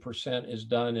 15% is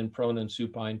done in prone and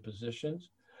supine positions,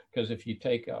 because if you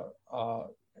take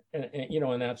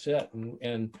and that's it.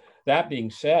 And that being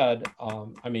said,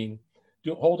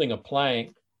 holding a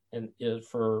plank is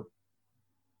for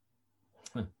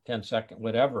 10 seconds,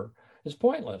 whatever, is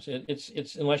pointless.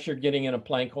 It's unless you're getting in a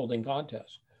plank holding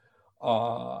contest.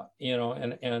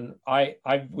 And I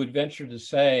would venture to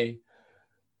say,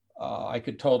 I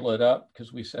could total it up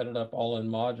because we set it up all in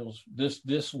modules.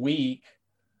 This week,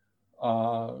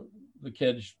 the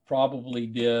kids probably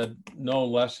did no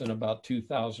less than about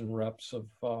 2,000 reps of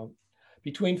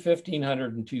between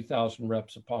 1,500 and 2,000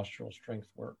 reps of postural strength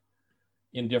work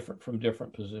from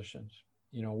different positions.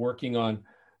 Working on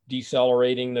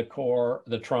decelerating the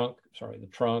trunk,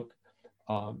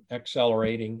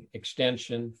 accelerating,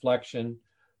 extension, flexion,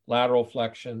 lateral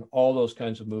flexion, all those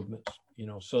kinds of movements,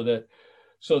 so that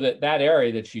so that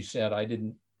area that you said, I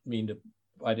didn't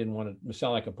want to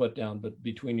sound like a put down, but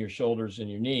between your shoulders and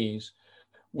your knees,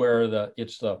 where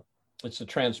it's the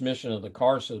transmission of the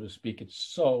car, so to speak. It's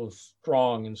so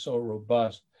strong and so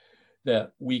robust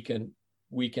that we can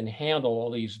handle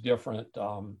all these different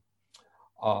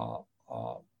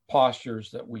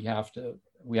postures that we have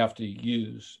to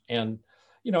use. And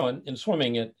in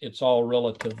swimming, it's all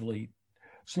relatively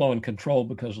slow and controlled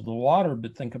because of the water.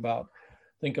 But think about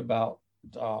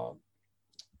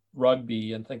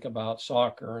rugby, and think about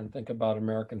soccer, and think about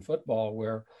American football,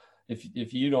 where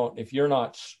if you're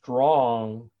not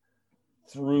strong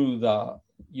through the,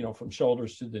 from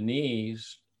shoulders to the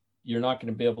knees, you're not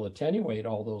going to be able to attenuate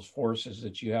all those forces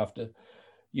that you have to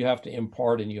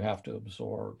impart and you have to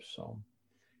absorb. So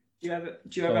do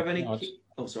you ever have any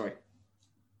oh, sorry,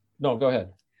 no, go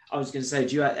ahead. I was going to say,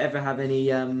 do you ever have any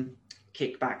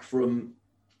kickback from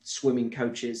swimming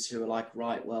coaches who are like,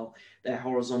 right, well, they're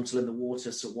horizontal in the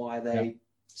water, so why are they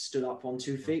stood up on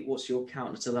 2 feet? What's your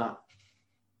counter to that?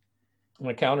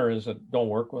 My counter is that don't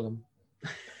work with them.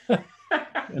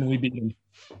 And we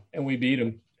beat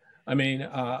them. I mean,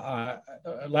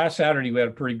 last Saturday we had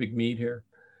a pretty big meet here,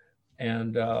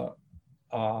 and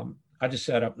I just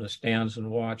sat up in the stands and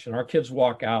watched. And our kids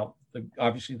walk out.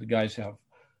 Obviously, the guys have,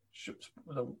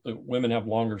 the women have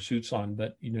longer suits on,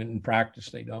 but in practice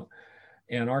they don't.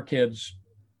 And our kids,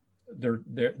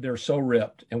 they're so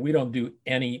ripped, and we don't do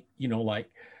any, like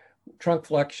trunk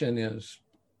flexion is.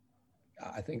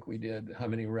 I think we did how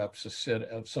many reps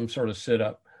of some sort of sit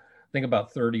up. I think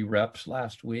about 30 reps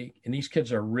last week. And these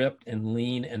kids are ripped and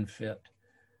lean and fit.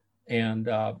 And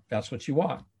that's what you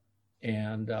want.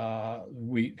 And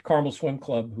Carmel Swim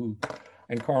Club,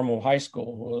 and Carmel High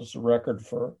School was a record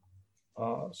for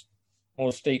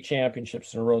most state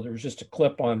championships in a row. There was just a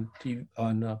clip on TV,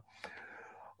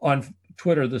 on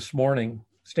Twitter this morning.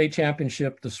 State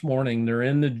championship this morning. They're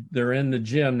in the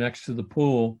gym next to the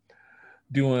pool,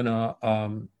 doing a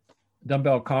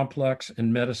dumbbell complex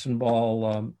and medicine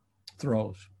ball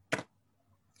throws.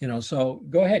 So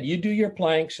go ahead, you do your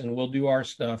planks and we'll do our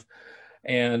stuff.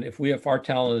 And if our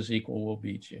talent is equal, we'll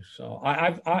beat you. So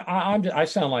I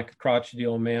sound like a crotchety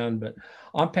old man, but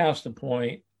I'm past the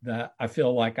point that I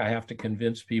feel like I have to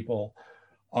convince people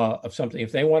of something.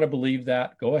 If they want to believe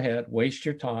that, go ahead, waste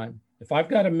your time. If I've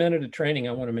got a minute of training,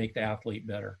 I want to make the athlete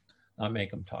better, not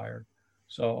make them tired.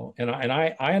 So, and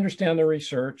I understand the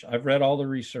research. I've read all the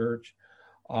research.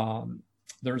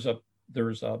 There's a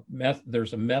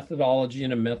methodology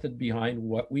and a method behind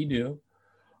what we do.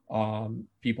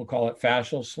 People call it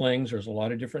fascial slings. There's a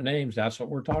lot of different names. That's what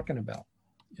we're talking about,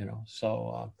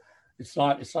 So it's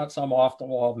not some off the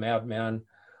wall madman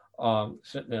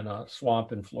sitting in a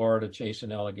swamp in Florida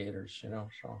chasing alligators.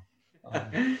 So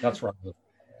that's right.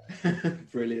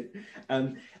 Brilliant.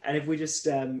 And if we just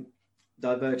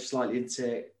diverge slightly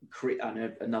into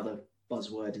another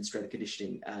buzzword in strength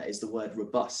conditioning is the word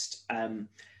robust.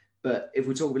 But if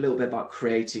we talk a little bit about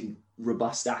creating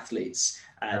robust athletes,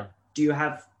 do you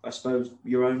have, I suppose,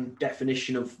 your own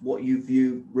definition of what you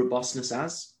view robustness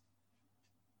as?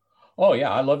 Oh yeah,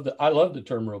 I love the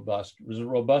term robust.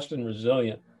 Robust and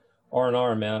resilient,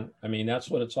 R&R, man. I mean, that's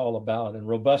what it's all about. And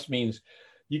robust means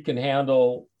you can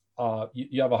handle.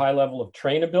 You have a high level of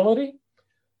trainability,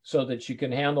 so that you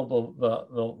can handle the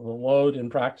load in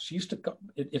practice.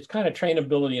 It's kind of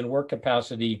trainability and work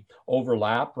capacity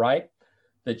overlap, right?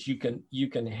 That you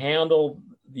can handle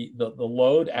the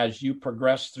load as you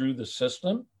progress through the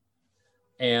system,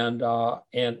 and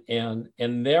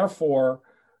therefore,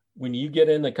 when you get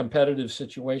in the competitive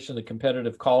situation, the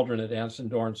competitive cauldron that Anson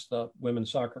Dorrance, the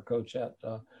women's soccer coach at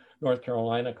North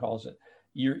Carolina, calls it,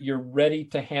 you're ready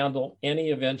to handle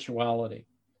any eventuality,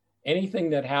 anything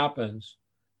that happens.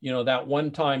 That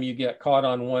one time you get caught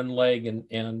on one leg and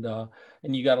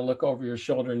you got to look over your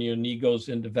shoulder and your knee goes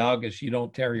into valgus, you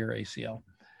don't tear your ACL,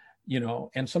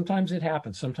 and sometimes it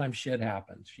happens. Sometimes shit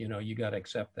happens, you got to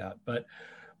accept that.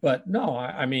 But no,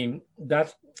 I mean,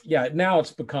 now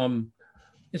it's become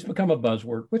a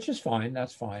buzzword, which is fine.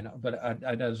 That's fine. But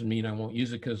that doesn't mean I won't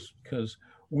use it because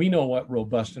we know what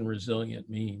robust and resilient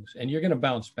means, and you're going to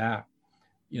bounce back.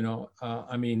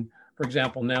 I mean, for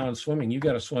example, now in swimming, you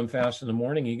got to swim fast in the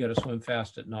morning, you got to swim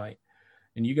fast at night.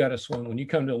 And you got to swim, when you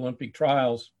come to Olympic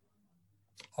trials,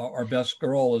 our best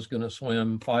girl is going to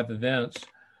swim 5 events.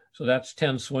 So that's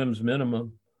 10 swims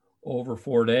minimum over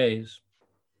 4 days,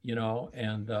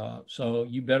 and so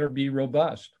you better be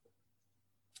robust.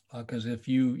 Because if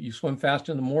you swim fast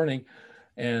in the morning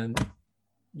and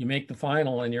you make the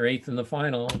final and you're 8th in the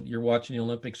final, you're watching the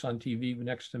Olympics on TV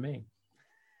next to me.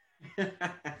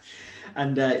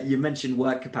 And you mentioned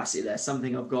work capacity there,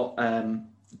 something I've got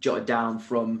jotted down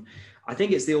from, I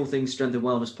think it's the All Things Strength and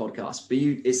Wellness podcast, but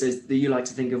it says that you like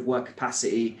to think of work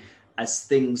capacity as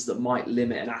things that might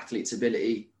limit an athlete's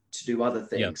ability to do other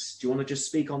things. Yes. Do you want to just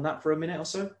speak on that for a minute or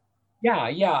so?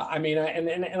 Yeah. I mean,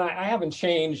 I haven't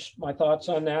changed my thoughts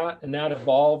on that, and that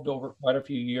evolved over quite a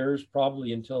few years,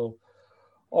 probably until,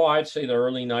 I'd say the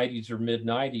early 90s or mid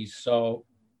 90s. So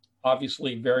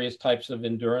obviously various types of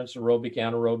endurance, aerobic,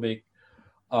 anaerobic.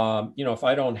 If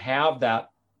I don't have that,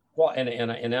 well,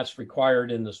 and that's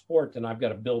required in the sport, then I've got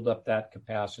to build up that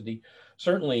capacity.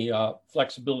 Certainly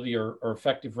flexibility or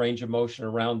effective range of motion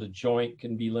around the joint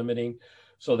can be limiting.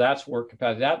 So that's work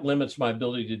capacity. That limits my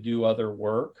ability to do other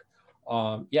work.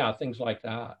 Things like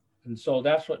that. And so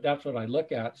that's what I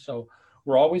look at. So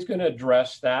we're always going to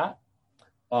address that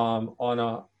on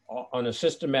a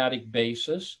systematic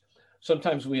basis.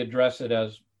 Sometimes we address it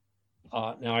as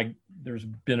there's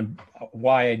been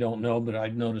why I don't know, but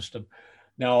I've noticed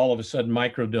now all of a sudden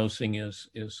microdosing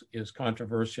is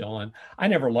controversial, and I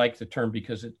never liked the term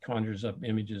because it conjures up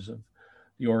images of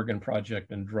the Oregon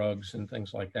Project and drugs and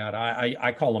things like that.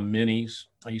 I call them minis.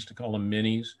 I used to call them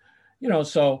minis.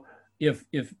 So if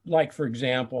like, for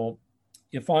example,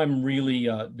 if I'm really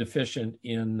deficient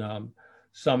in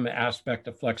some aspect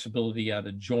of flexibility at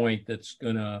a joint that's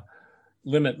going to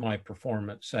limit my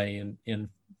performance, say in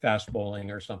fast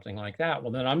bowling or something like that,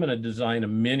 well, then I'm going to design a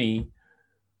mini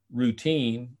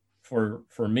routine for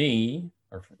me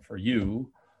or for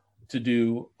you to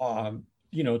do,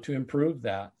 to improve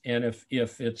that. And if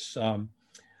it's,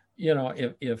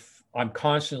 if I'm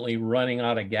constantly running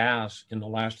out of gas in the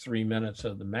last 3 minutes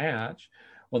of the match,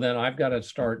 well, then I've got to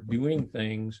start doing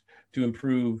things to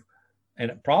improve.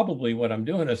 And probably what I'm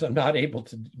doing is I'm not able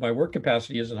to, my work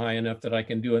capacity isn't high enough that I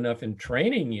can do enough in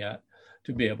training yet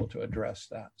to be able to address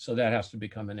that. So that has to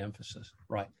become an emphasis.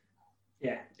 Right.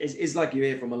 Yeah, it's like you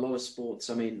hear from a lot of sports.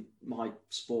 I mean, my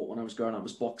sport when I was growing up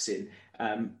was boxing.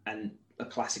 And a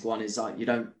classic one is like, you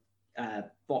don't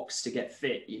box to get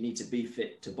fit. You need to be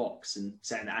fit to box, and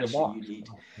saying that actually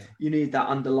you need that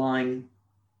underlying,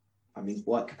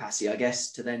 work capacity, I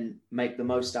guess, to then make the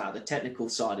most out of the technical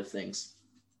side of things.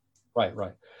 Right.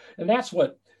 And that's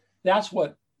what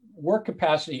work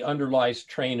capacity underlies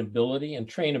trainability, and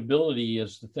trainability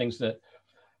is the things that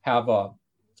have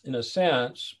in a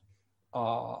sense,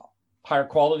 higher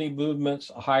quality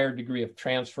movements, a higher degree of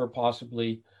transfer,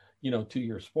 possibly, to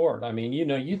your sport. I mean,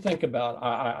 you think about,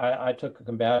 I took a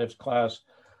combatives class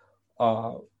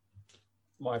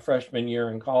my freshman year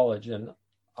in college, and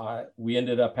we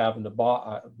ended up having to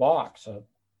box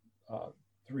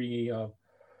 3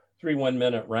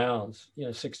 1-minute rounds,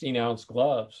 16-ounce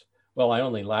gloves. Well, I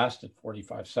only lasted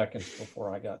 45 seconds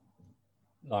before I got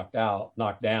knocked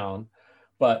down.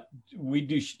 But we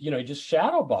do, just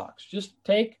shadow box. Just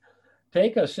take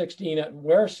a 16,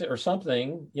 or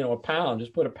something, a pound.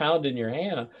 Just put a pound in your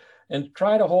hand and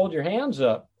try to hold your hands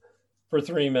up for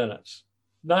 3 minutes.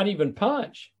 Not even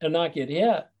punch and not get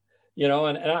hit.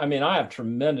 And I mean, I have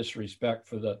tremendous respect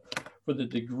for the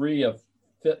degree of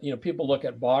fit. People look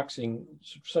at boxing,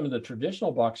 some of the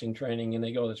traditional boxing training, and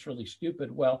they go, "That's really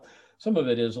stupid." Well, some of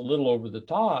it is a little over the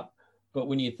top. But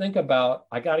when you think about,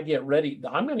 I got to get ready,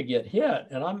 I'm going to get hit,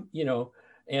 and I'm,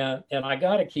 and I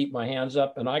got to keep my hands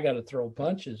up, and I got to throw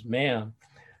punches, man.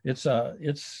 It's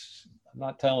I'm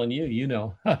not telling you,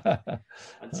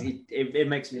 It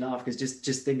makes me laugh because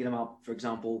just thinking about, for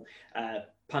example,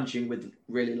 punching with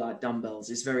really light dumbbells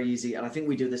is very easy. And I think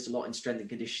we do this a lot in strength and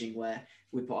conditioning, where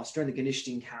we put our strength and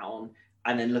conditioning hat on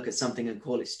and then look at something and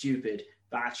call it stupid.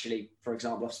 But actually, for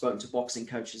example, I've spoken to boxing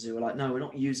coaches who are like, no, we're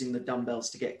not using the dumbbells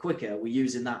to get quicker. We're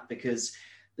using that because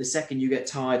the second you get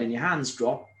tired and your hands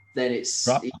drop, then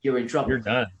you're in trouble. You're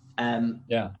done.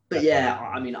 But yeah,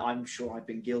 I mean, I'm sure I've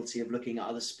been guilty of looking at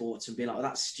other sports and being like, well,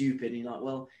 that's stupid. And you're like,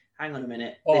 well, hang on a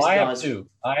minute. I have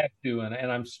to,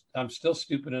 and I'm still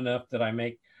stupid enough that I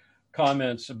make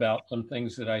comments about some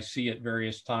things that I see at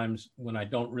various times when I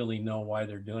don't really know why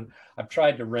they're doing. I've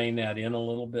tried to rein that in a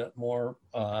little bit more,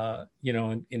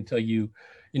 until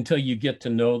you get to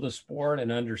know the sport and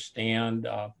understand.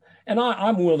 And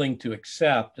I'm willing to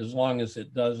accept, as long as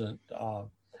it doesn't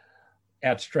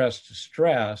add stress to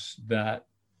stress, that,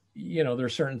 there are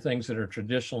certain things that are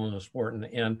traditional in the sport,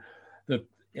 and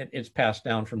it's passed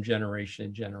down from generation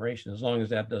to generation, as long as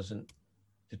that doesn't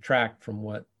detract from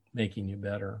what making you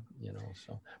better,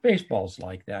 so baseball's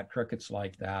like that, cricket's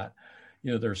like that.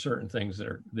 There are certain things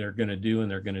that they're going to do, and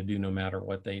they're going to do no matter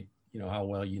what they, how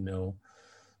well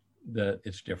that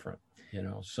it's different,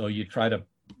 so you try to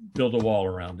build a wall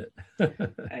around it.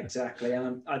 Exactly.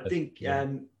 And I think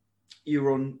you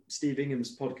were on Steve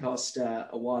Ingham's podcast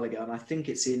a while ago, and I think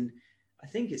it's in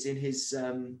his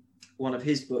one of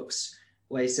his books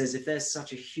where he says if there's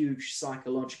such a huge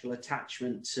psychological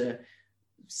attachment to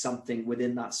something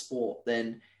within that sport,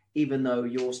 then even though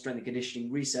your strength and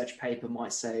conditioning research paper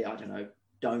might say, I don't know,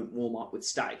 don't warm up with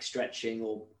static stretching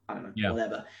or I don't know,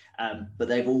 whatever, but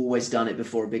they've always done it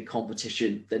before a big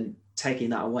competition, then taking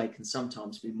that away can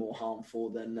sometimes be more harmful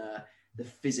than the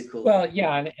physical. Well,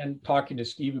 yeah, and talking to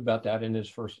Steve about that in his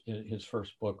first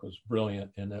book was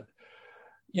brilliant. And that,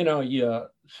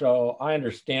 so I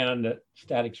understand that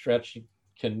static stretching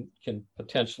can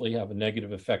potentially have a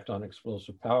negative effect on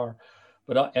explosive power,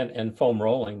 but and foam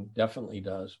rolling definitely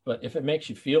does. But if it makes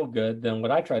you feel good, then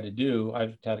what I try to do,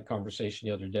 I've had a conversation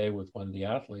the other day with one of the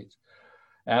athletes,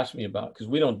 asked me about, because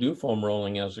we don't do foam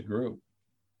rolling as a group,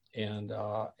 and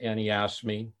he asked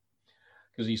me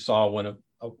because he saw a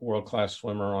world-class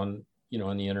swimmer on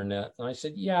the internet, and I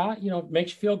said, yeah, it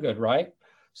makes you feel good, right?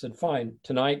 I said, fine,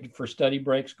 tonight for study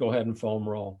breaks, go ahead and foam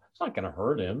roll. It's not going to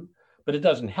hurt him, but it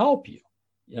doesn't help you,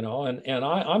 and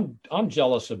I'm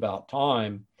jealous about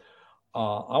time.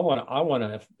 I want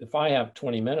to, if I have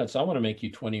 20 minutes, I want to make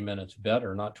you 20 minutes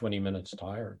better, not 20 minutes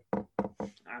tired.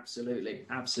 Absolutely.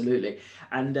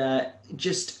 And I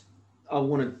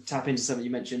want to tap into something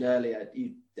you mentioned earlier.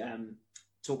 You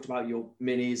talked about your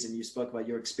minis and you spoke about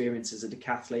your experience as a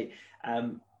decathlete.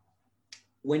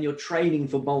 When you're training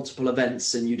for multiple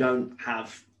events and you don't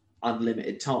have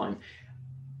unlimited time,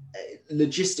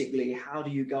 logistically, how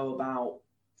do you go about,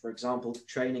 for example,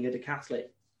 training a decathlete?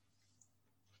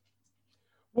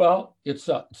 Well, it's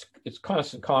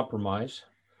constant compromise,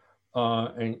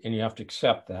 and you have to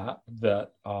accept that.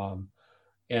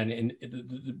 And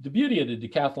the beauty of the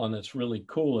decathlon that's really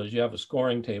cool is you have a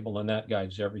scoring table and that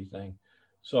guides everything.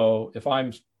 So if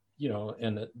I'm,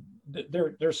 and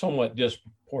they're somewhat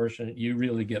disproportionate, you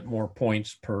really get more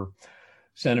points per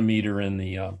centimeter in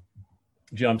the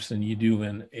jumps than you do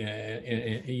in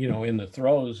the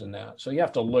throws and that. So you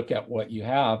have to look at what you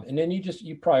have, and then you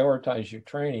prioritize your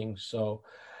training. So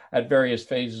at various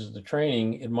phases of the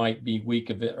training, it might be week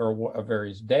event, or a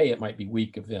various day, it might be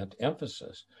week event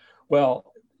emphasis.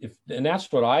 Well, and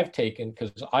that's what I've taken,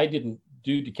 because I didn't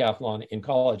do decathlon in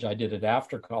college. I did it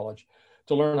after college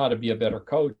to learn how to be a better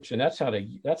coach. And that's had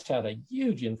a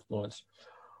huge influence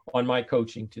on my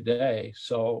coaching today.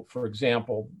 So for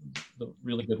example, the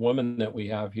really good woman that we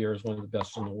have here is one of the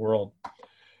best in the world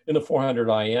in the 400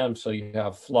 IM. So you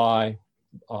have fly,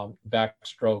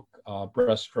 backstroke,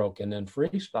 breaststroke, and then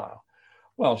freestyle.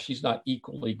 Well, she's not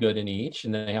equally good in each,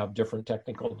 and they have different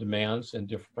technical demands and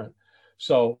different.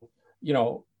 So,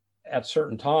 at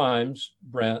certain times,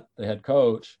 Brent, the head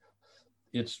coach,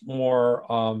 it's more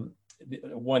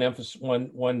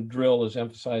one drill is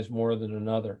emphasized more than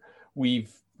another.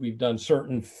 We've done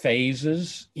certain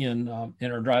phases in our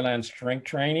dryland strength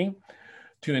training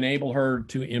to enable her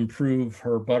to improve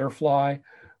her butterfly.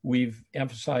 We've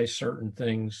emphasized certain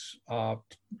things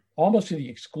almost to the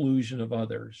exclusion of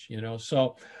others,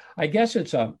 So I guess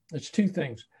it's two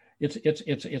things.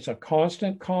 It's a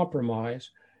constant compromise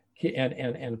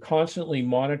and constantly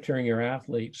monitoring your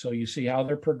athletes, so you see how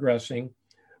they're progressing,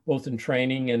 both in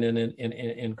training and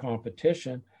in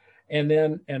competition,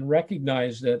 and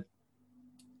recognize that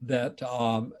it's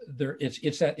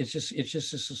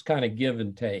just this kind of give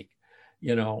and take,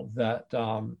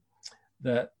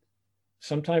 that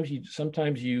sometimes you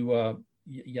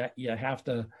have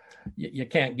to, you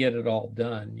can't get it all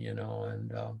done,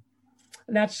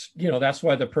 and that's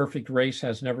why the perfect race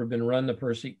has never been run.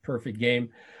 The perfect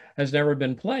game has never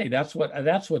been played. That's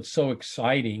what's so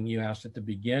exciting. You asked at the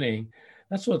beginning.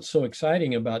 That's what's so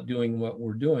exciting about doing what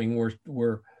we're doing.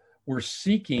 We're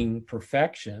seeking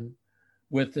perfection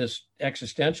with this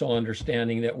existential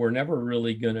understanding that we're never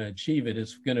really going to achieve it.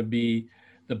 It's going to be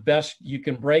the best. You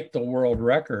can break the world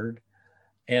record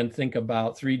and think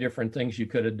about 3 different things you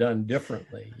could have done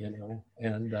differently,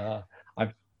 and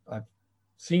I've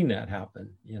seen that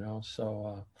happen,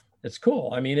 so it's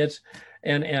cool. I mean,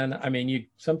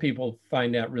 some people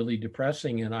find that really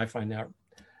depressing, and I find that,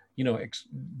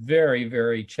 very,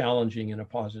 very challenging in a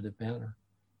positive manner.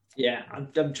 Yeah,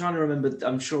 I'm trying to remember.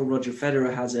 I'm sure Roger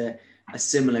Federer has a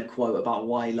similar quote about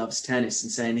why he loves tennis,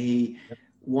 and saying he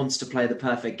wants to play the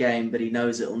perfect game, but he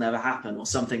knows it'll never happen, or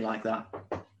something like that.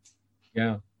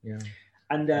 Yeah.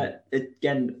 And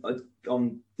again,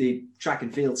 on the track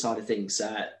and field side of things,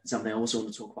 something I also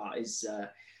want to talk about is,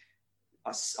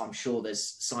 I'm sure there's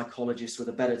psychologists with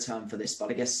a better term for this, but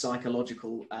I guess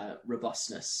psychological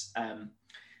robustness.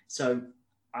 So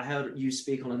I heard you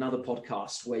speak on another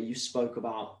podcast where you spoke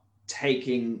about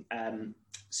taking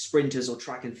sprinters or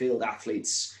track and field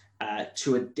athletes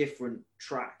to a different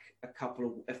track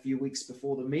a few weeks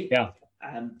before the meet. Yeah.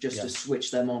 just to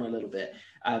switch them on a little bit.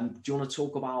 Do you want to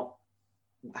talk about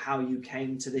how you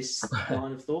came to this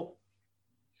line of thought?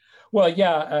 Well,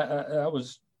 yeah, that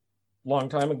was a long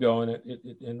time ago, and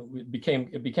it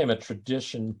became a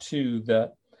tradition too,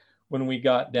 that when we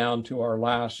got down to our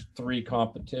last 3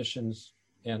 competitions,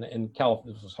 and in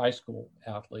California, this was high school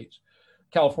athletes,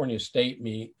 California State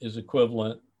meet is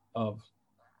equivalent of,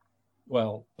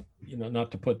 well,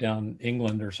 not to put down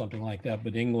England or something like that,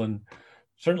 but England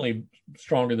certainly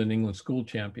stronger than England school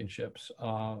championships.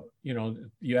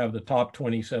 You have the top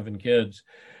 27 kids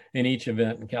in each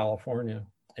event in California.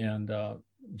 And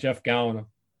Jeff Gowan,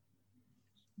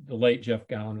 the late Jeff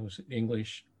Gowan, who was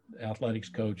English athletics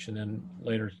coach and then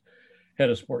later head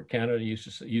of Sport Canada,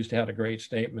 used to have a great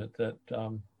statement that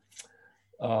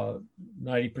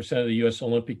 90% of the U.S.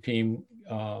 Olympic team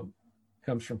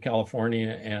comes from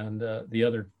California, and the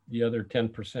other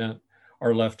 10%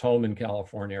 are left home in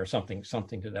California, or something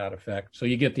to that effect. So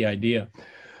you get the idea.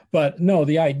 But no,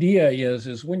 the idea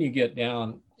is when you get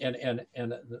down and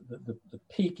the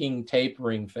peaking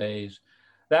tapering phase,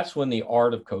 that's when the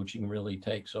art of coaching really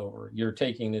takes over. You're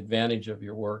taking advantage of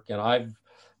your work, and I've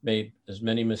made as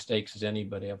many mistakes as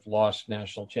anybody. I've lost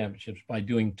national championships by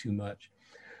doing too much.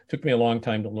 It took me a long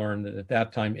time to learn that at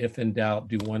that time, if in doubt,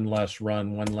 do one less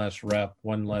run, one less rep,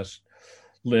 one less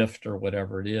lift, or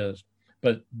whatever it is.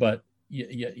 But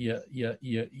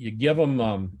you give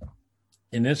them.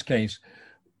 In this case,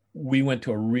 we went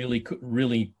to a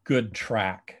really good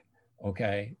track,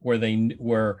 okay,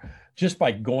 where just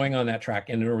by going on that track,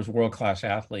 and there was world-class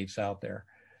athletes out there,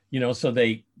 so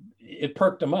it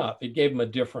perked them up. It gave them a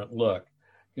different look,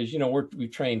 because we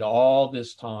trained all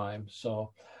this time.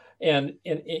 So, and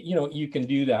you can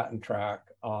do that in track.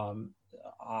 I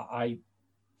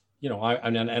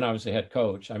was the head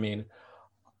coach. I mean,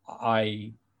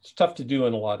 it's tough to do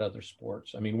in a lot of other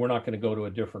sports. I mean, we're not going to go to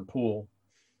a different pool,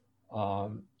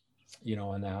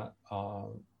 in that.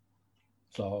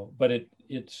 So, but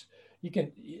it's you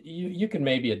can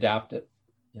maybe adapt it,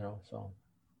 so.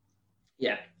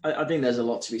 Yeah, I think there's a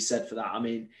lot to be said for that. I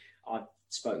mean, I've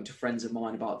spoken to friends of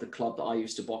mine about the club that I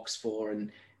used to box for,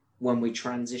 and when we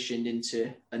transitioned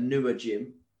into a newer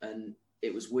gym, and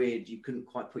it was weird, you couldn't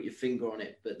quite put your finger on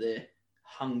it, but the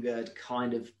hunger had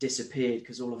kind of disappeared,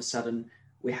 because all of a sudden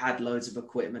we had loads of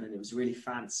equipment and it was really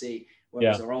fancy.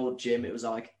 Whereas our old gym, it was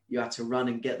like you had to run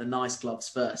and get the nice gloves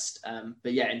first.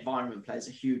 But yeah, environment plays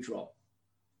a huge role.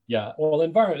 Yeah, well,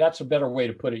 environment, that's a better way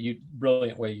to put it.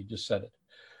 Brilliant way you just said it.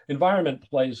 Environment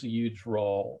plays a huge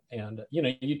role. And,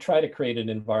 you try to create an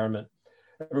environment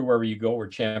everywhere you go where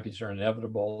champions are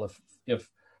inevitable. If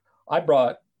I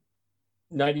brought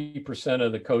 90%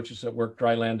 of the coaches that work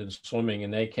dry land and swimming,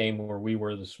 and they came where we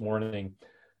were this morning.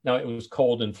 Now, it was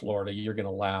cold in Florida. You're going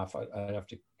to laugh. I have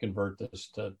to convert this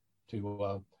to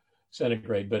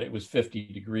centigrade, but it was 50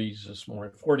 degrees this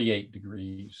morning, 48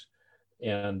 degrees.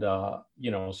 And,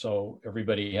 so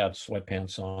everybody had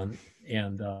sweatpants on,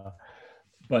 and,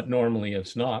 but normally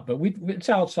it's not, but it's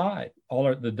outside.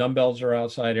 The dumbbells are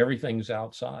outside. Everything's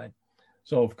outside.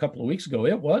 So a couple of weeks ago,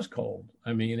 it was cold.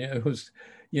 I mean, it was,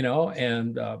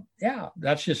 and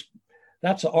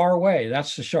that's our way.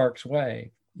 That's the Sharks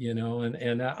way,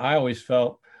 and I always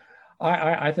felt,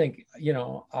 I think,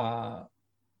 to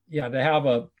have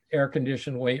a air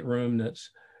conditioned weight room that's,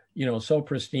 so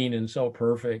pristine and so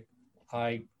perfect,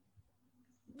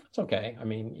 it's okay. I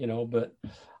mean, but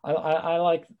I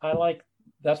like,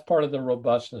 that's part of the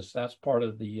robustness. That's part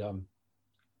of the,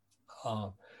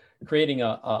 creating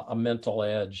a mental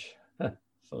edge,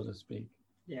 so to speak.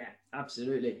 Yeah,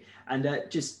 absolutely. And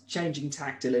just changing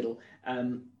tact a little,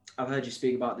 I've heard you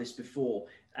speak about this before,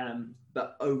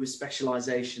 but over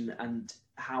specialization and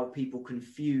how people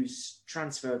confuse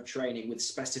transfer of training with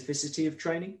specificity of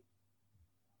training.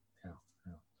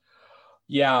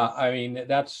 Yeah, I mean,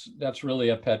 that's really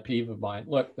a pet peeve of mine.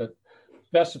 Look, the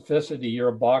specificity, you're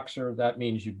a boxer, that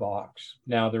means you box.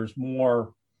 Now there's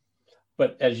more,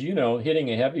 but as you know, hitting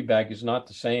a heavy bag is not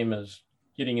the same as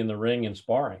getting in the ring and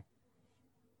sparring.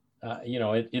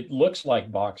 It looks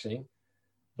like boxing,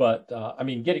 but I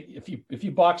mean, if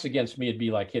you box against me, it'd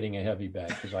be like hitting a heavy bag,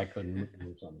 because I couldn't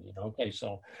move something. Okay,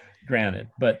 so granted,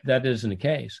 but that isn't the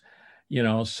case.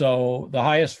 So the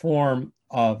highest form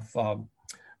of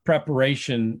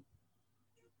preparation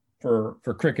for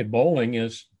cricket bowling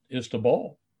is to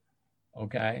bowl,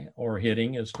 okay, or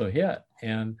hitting is to hit,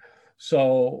 and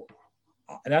so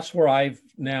that's where I've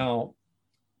now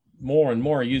more and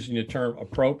more using the term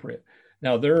appropriate.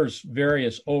 Now, there's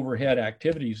various overhead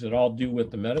activities that all do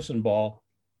with the medicine ball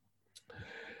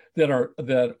that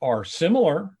are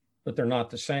similar, but they're not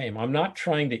the same. I'm not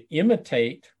trying to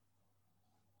imitate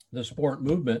the sport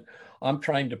movement. I'm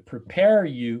trying to prepare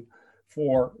you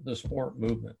for the sport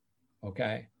movement.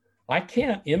 Okay. I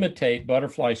can't imitate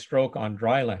butterfly stroke on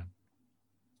dry land.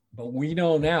 But we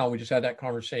know now, we just had that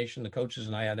conversation, the coaches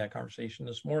and I had that conversation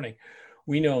this morning.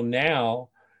 We know now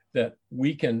that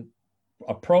we can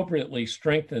appropriately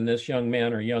strengthen this young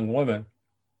man or young woman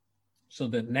so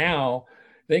that now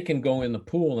they can go in the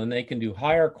pool and they can do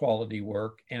higher quality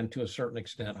work and to a certain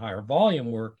extent higher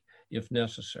volume work if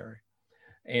necessary.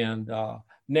 And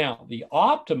now the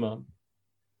optimum,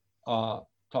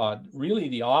 Todd, really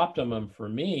the optimum for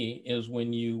me is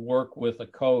when you work with a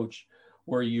coach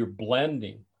where you're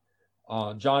blending.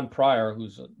 John Pryor,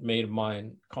 who's a mate of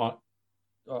mine,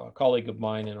 colleague of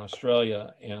mine in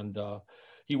Australia, and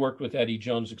he worked with Eddie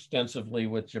Jones extensively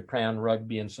with Japan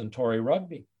Rugby and Centauri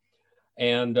Rugby.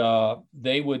 And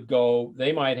they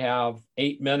might have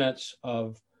 8 minutes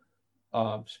of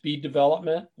speed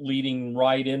development leading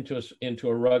right into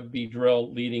a rugby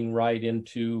drill, leading right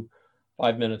into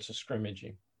 5 minutes of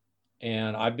scrimmaging.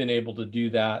 And I've been able to do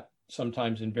that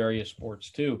sometimes in various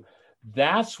sports too.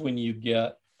 That's when you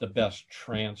get the best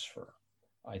transfer,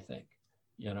 I think,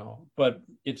 but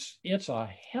it's a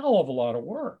hell of a lot of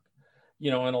work,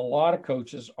 and a lot of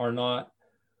coaches are not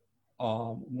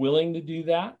willing to do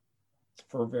that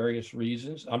for various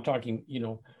reasons. I'm talking,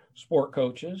 sport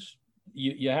coaches,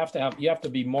 you have to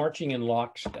be marching in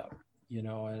lockstep,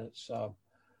 and it's,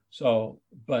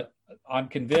 but I'm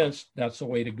convinced that's the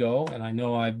way to go. And I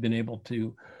know I've been able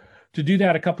to do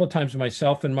that a couple of times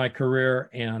myself in my career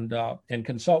and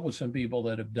consult with some people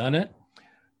that have done it.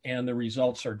 And the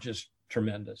results are just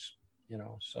tremendous, and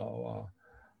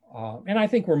I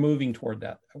think we're moving toward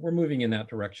that. We're moving in that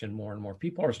direction more and more.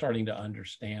 People are starting to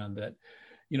understand that,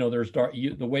 there's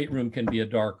the weight room can be a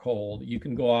dark hole. You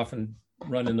can go off and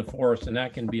run in the forest and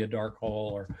that can be a dark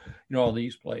hole, or, all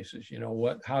these places,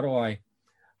 how do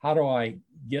I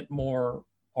get more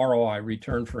ROI,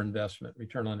 return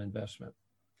on investment?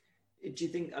 Do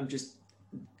you think, I'm just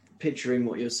picturing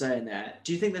what you're saying there,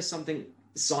 do you think there's something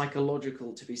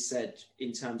psychological to be said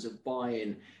in terms of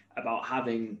buy-in about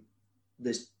having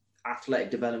this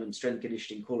athletic development, strength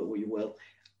conditioning, call it what you will,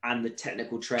 and the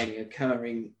technical training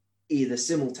occurring either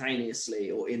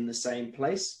simultaneously or in the same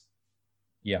place?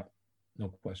 Yeah, no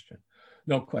question.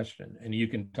 And you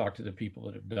can talk to the people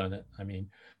that have done it. I mean,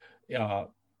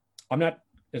 I'm not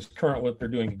as current what they're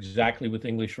doing exactly with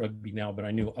English rugby now, but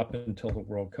I knew up until the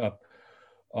World Cup,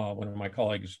 one of my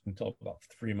colleagues, until about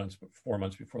 4 months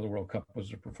before the World Cup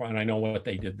was a performer, and I know what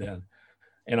they did then.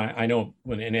 And I know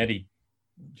Eddie,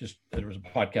 there was a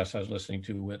podcast I was listening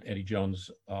to with Eddie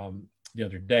Jones the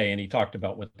other day, and he talked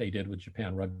about what they did with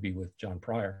Japan Rugby with John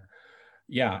Pryor.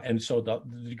 Yeah, and so the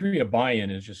degree of buy-in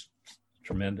is just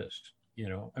tremendous.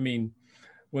 I mean,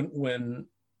 when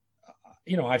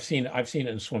I've seen it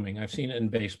in swimming, I've seen it in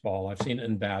baseball, I've seen it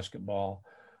in basketball,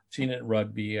 I've seen it in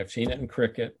rugby, I've seen it in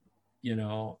cricket,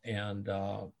 and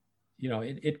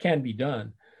it can be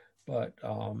done, but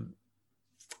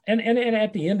and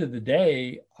at the end of the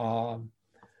day,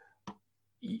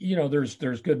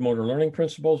 there's good motor learning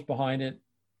principles behind it,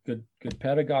 good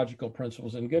pedagogical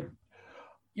principles, and good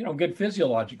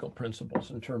physiological principles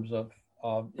in terms of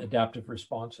adaptive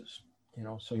responses.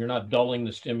 So you're not dulling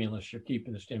the stimulus, you're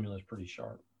keeping the stimulus pretty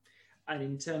sharp. And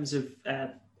in terms of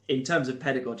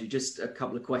pedagogy, just a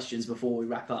couple of questions before we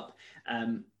wrap up.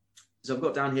 So I've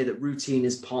got down here that routine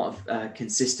is part of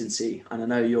consistency, and I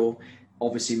know you're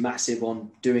obviously massive on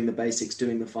doing the basics,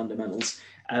 doing the fundamentals.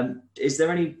 Is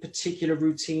there any particular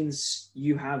routines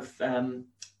you have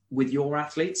with your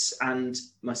athletes? And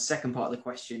my second part of the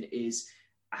question is,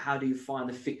 how do you find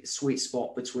the sweet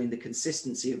spot between the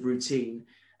consistency of routine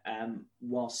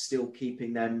while still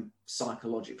keeping them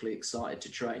psychologically excited to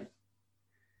train?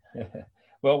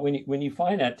 Well, when you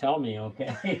find that, tell me,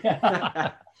 okay?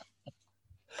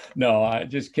 No,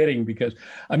 just kidding, because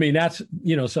I mean, that's,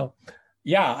 so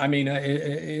yeah, I mean,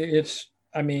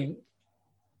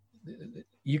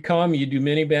 you come, you do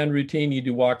mini band routine, you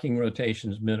do walking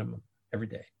rotations minimum every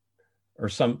day, or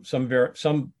some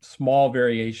small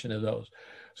variation of those.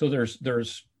 So there's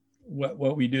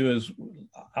what we do is,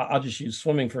 I'll just use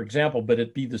swimming for example, but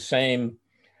it'd be the same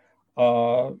if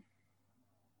I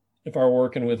were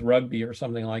working with rugby or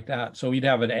something like that. So we'd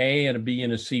have an A and a B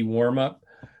and a C warm up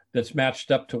that's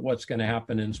matched up to what's going to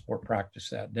happen in sport practice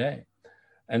that day.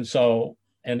 And so,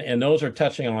 and those are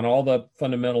touching on all the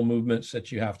fundamental movements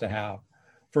that you have to have.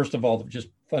 First of all, just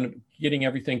getting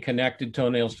everything connected,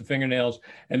 toenails to fingernails,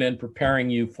 and then preparing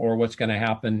you for what's going to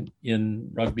happen in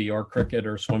rugby or cricket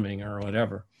or swimming or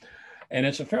whatever. And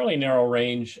it's a fairly narrow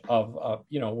range of,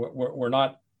 we're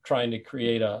not trying to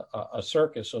create a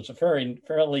circus. So it's a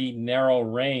fairly narrow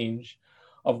range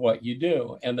of what you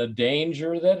do. And the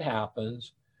danger that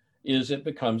happens is it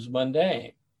becomes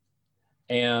mundane.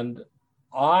 And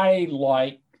I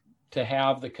like to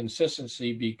have the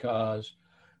consistency because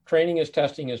training is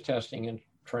testing and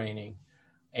training.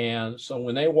 And so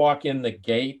when they walk in the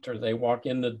gate or they walk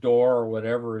in the door or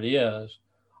whatever it is,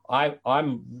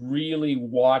 I'm really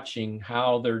watching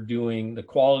how they're doing, the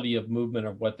quality of movement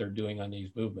of what they're doing on these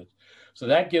movements. So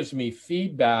that gives me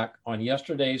feedback on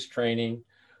yesterday's training,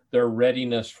 their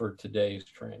readiness for today's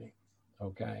training.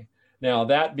 Okay. Now,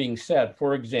 that being said,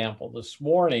 for example, this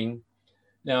morning,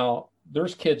 now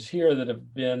there's kids here that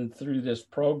have been through this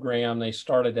program. They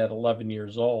started at 11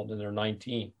 years old and they're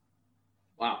 19.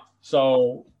 Wow.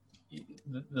 So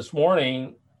this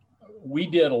morning, we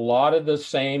did a lot of the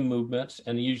same movements,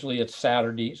 and usually it's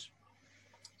Saturdays.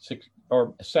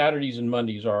 Saturdays and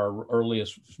Mondays are our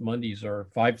earliest. Mondays are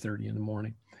 5:30 in the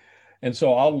morning. And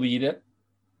so I'll lead it,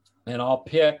 and I'll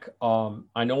pick,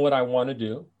 I know what I want to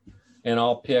do, and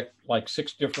I'll pick like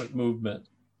 6 different movements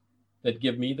that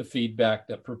give me the feedback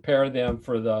that prepare them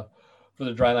for the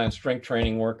dryland strength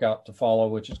training workout to follow,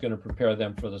 which is going to prepare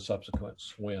them for the subsequent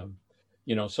swim.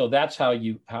 So that's how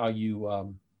you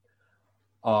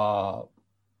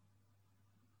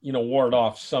ward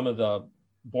off some of the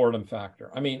boredom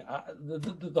factor. I mean,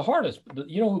 the hardest,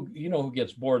 who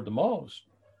gets bored the most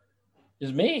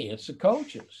is me. It's the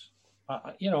coaches.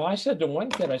 I said to one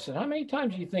kid, I said, how many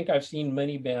times do you think I've seen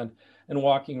mini band and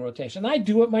walking rotation? I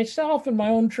do it myself in my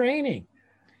own training,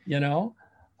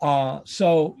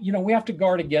 So, we have to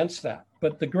guard against that.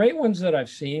 But the great ones that I've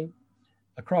seen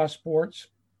across sports,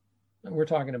 we're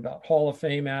talking about Hall of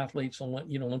Fame athletes,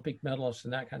 Olympic medalists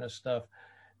and that kind of stuff.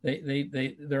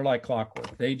 They're like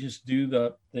clockwork. They just do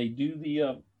the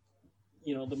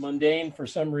mundane for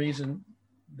some reason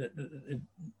that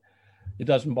it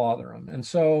doesn't bother them. And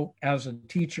so as a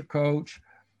teacher coach,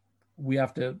 we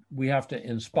have to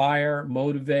inspire,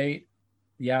 motivate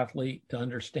the athlete to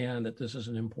understand that this is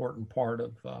an important part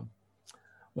of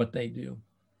what they do.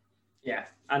 Yeah,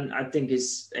 and I think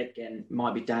it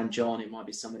might be Dan John, it might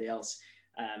be somebody else,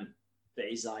 that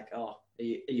he's like, oh, are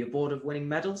you bored of winning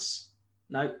medals?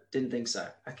 No, didn't think so.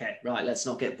 Okay, right, let's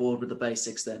not get bored with the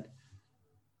basics then.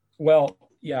 Well,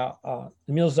 yeah,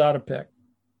 Emil Zatopek,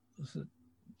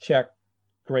 Czech,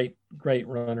 great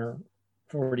runner,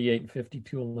 48 and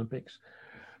 52 Olympics.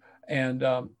 And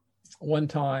one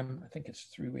time, I think it's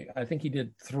 3 weeks, I think he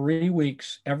did 3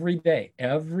 weeks every day,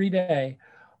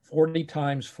 40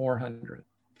 times 400.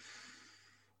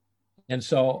 And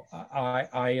so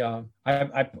I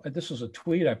this was a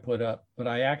tweet I put up, but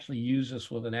I actually used this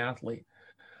with an athlete.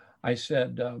 I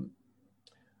said,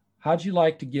 how'd you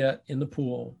like to get in the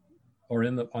pool or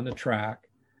on the track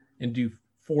and do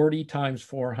 40 times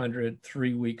 400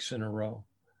 3 weeks in a row?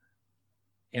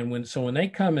 And when they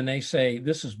come and they say,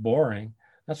 this is boring,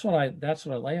 that's what I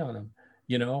lay on them,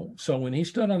 So when he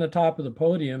stood on the top of the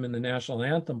podium and the national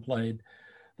anthem played,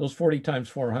 those 40 times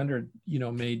 400,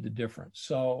 made the difference.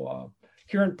 So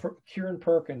Kieran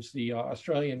Perkins, the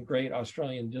great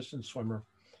Australian distance swimmer,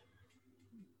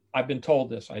 I've been told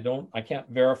this. I can't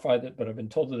verify that, but I've been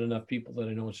told it enough people that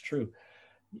I know it's true.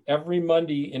 Every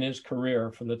Monday in his career,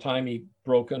 from the time he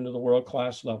broke into the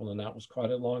world-class level, and that was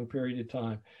quite a long period of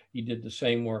time, he did the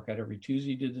same workout. Every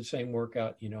Tuesday, he did the same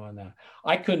workout, on that.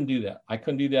 I couldn't do that. I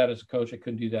couldn't do that as a coach. I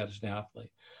couldn't do that as an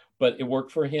athlete. But it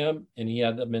worked for him, and he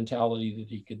had the mentality that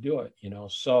he could do it,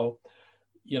 So,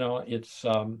 it's,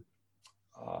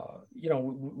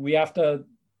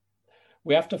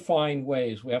 we have to find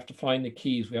ways. We have to find the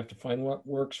keys. We have to find what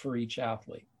works for each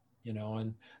athlete,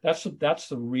 and that's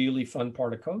the really fun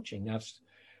part of coaching.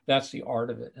 That's the art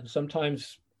of it. And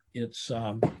sometimes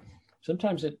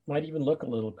sometimes it might even look a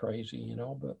little crazy,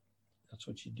 but that's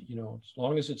what you do, as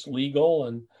long as it's legal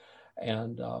and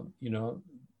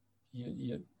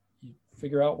you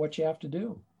figure out what you have to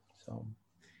do. So.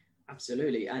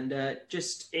 Absolutely. And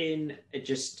just in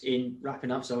wrapping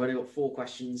up, so I've only got 4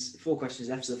 questions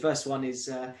left. So the first one is,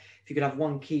 if you could have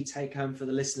one key take home for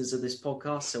the listeners of this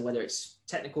podcast, so whether it's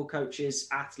technical coaches,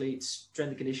 athletes, strength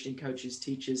and conditioning coaches,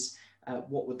 teachers,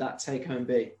 what would that take home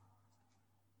be?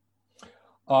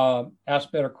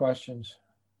 Ask better questions.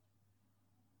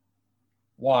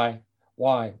 Why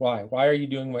are you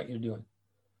doing what you're doing?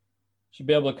 You should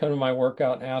be able to come to my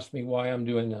workout and ask me why I'm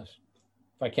doing this.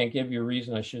 If I can't give you a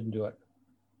reason, I shouldn't do it.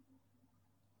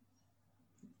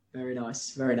 Very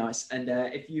nice, very nice. And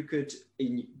if you could,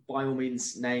 by all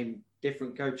means, name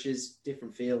different coaches,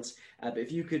 different fields, but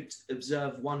if you could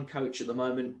observe one coach at the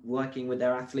moment working with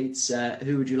their athletes,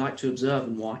 who would you like to observe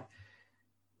and why?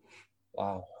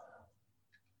 Wow.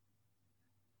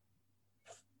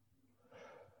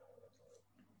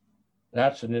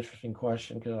 That's an interesting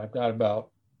question, because I've got about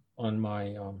on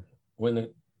my when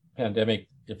the pandemic,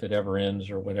 if it ever ends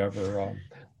or whatever.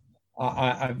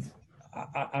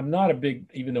 I'm not a big,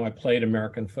 even though I played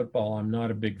American football, I'm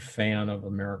not a big fan of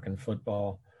American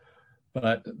football.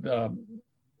 But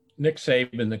Nick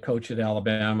Saban, the coach at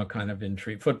Alabama, kind of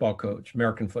football coach,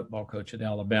 American football coach at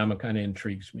Alabama, kind of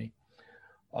intrigues me.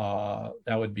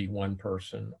 That would be one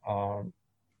person.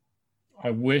 I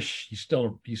wish he's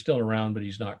still around, but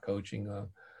he's not coaching.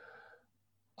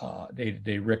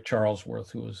 Day-to-day Rick Charlesworth,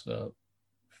 who was the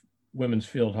women's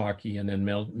field hockey and then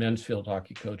men's field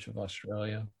hockey coach of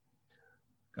Australia.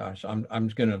 Gosh, I'm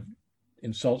going to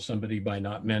insult somebody by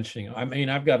not mentioning. I mean,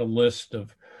 I've got a list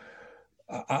of.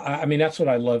 I mean, that's what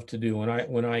I love to do.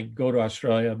 When I go to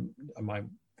Australia, my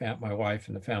wife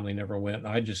and the family never went. And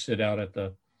I just sit out at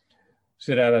the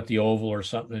Oval or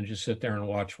something and just sit there and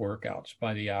watch workouts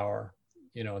by the hour,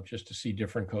 just to see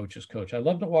different coaches coach. I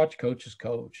love to watch coaches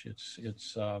coach.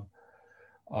 So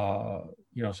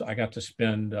I got to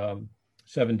spend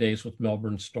 7 days with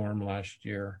Melbourne Storm last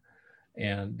year,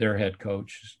 and their head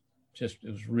coach it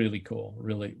was really cool,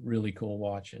 really, really cool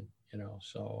watching,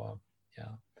 so yeah.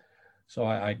 So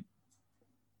I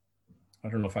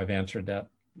don't know if I've answered that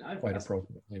quite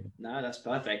appropriately. No, that's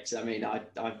perfect. I mean,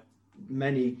 I've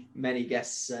many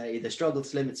guests either struggle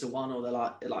to limit to one, or they're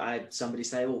like I had somebody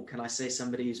say, "Oh, can I say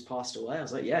somebody who's passed away?" I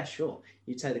was like, "Yeah, sure.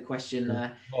 You take the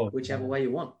question whichever way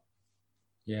you want."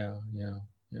 Yeah.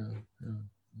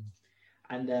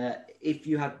 And if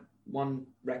you had one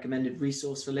recommended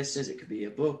resource for listeners, it could be a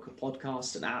book, a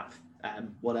podcast, an app,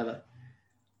 whatever.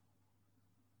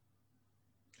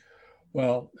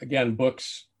 Well, again,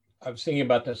 books. I was thinking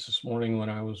about this morning when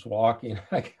I was walking.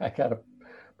 I got to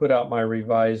put out my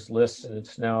revised list, and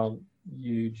it's now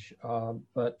huge.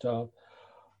 But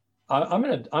I'm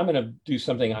gonna do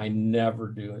something I never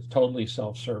do. It's totally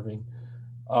self-serving.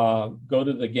 Go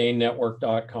to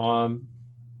thegainnetwork.com.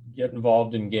 Get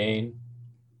involved in Gain.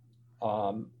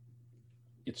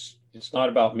 It's not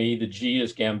about me. The G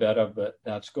is Gambetta, but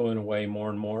that's going away more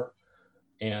and more.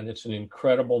 And it's an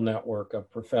incredible network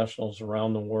of professionals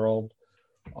around the world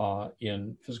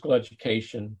in physical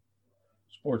education,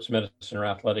 sports medicine or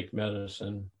athletic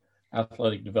medicine,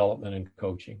 athletic development, and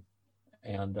coaching.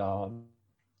 And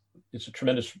it's a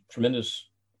tremendous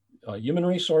human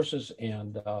resources.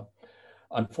 And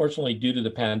unfortunately, due to the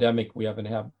pandemic, we haven't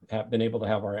been able to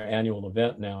have our annual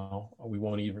event now. We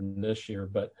won't even this year,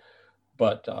 but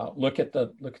look at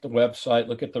the website,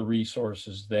 look at the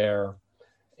resources there.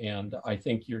 And I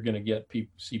think you're going to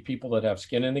see people that have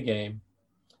skin in the game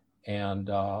and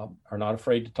are not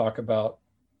afraid to talk about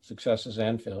successes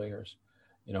and failures,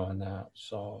 and that.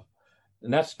 So,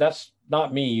 and that's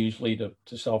not me usually to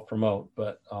self-promote,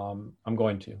 but I'm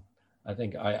going to. I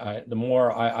think I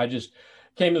just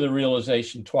came to the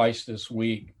realization twice this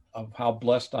week of how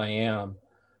blessed I am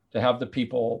to have the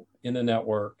people in the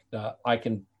network that I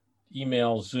can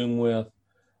email, Zoom with,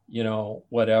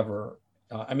 whatever.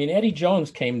 I mean, Eddie Jones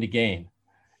came to Gain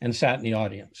and sat in the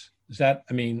audience.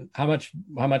 How much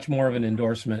more of an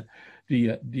endorsement do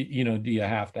you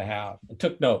have to have? And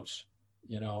took notes,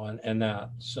 and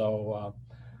that. So,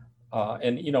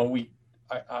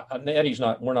 Eddie's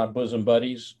we're not bosom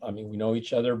buddies. I mean, we know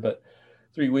each other, but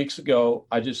 3 weeks ago,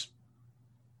 I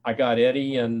got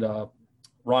Eddie and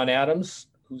Ron Adams,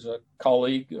 who's a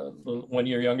colleague, 1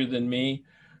 year younger than me,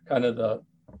 kind of the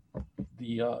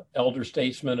elder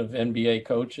statesman of NBA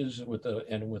coaches with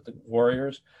the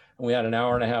Warriors, and we had an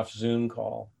hour and a half Zoom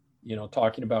call,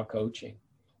 talking about coaching,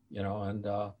 and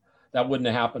that wouldn't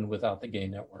have happened without the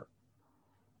Gain Network.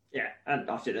 Yeah, and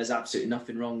I think there's absolutely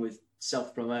nothing wrong with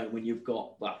self-promoting when you've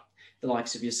got the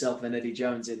likes of yourself and Eddie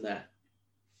Jones in there.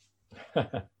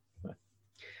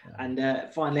 And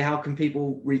finally, how can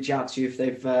people reach out to you if they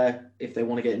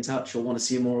want to get in touch or want to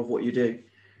see more of what you do?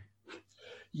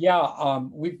 Yeah,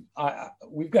 we've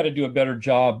got to do a better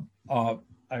job. I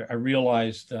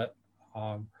realized that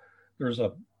there's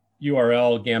a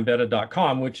URL,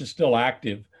 gambetta.com, which is still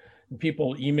active. And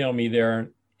people email me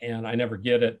there, and I never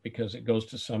get it because it goes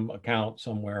to some account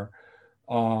somewhere.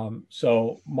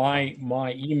 So my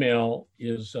email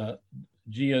is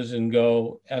G as in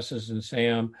go, S as in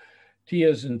Sam, T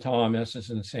as in Tom, S as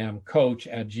in Sam,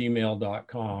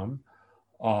 coach@gmail.com.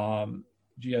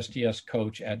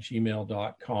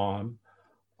 gstscoach@gmail.com.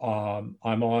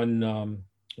 I'm on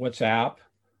WhatsApp.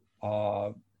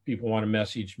 People want to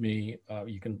message me.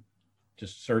 You can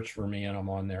just search for me and I'm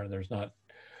on there.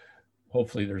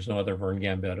 Hopefully there's no other Vern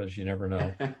Gambettas. You never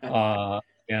know.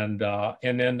 And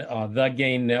then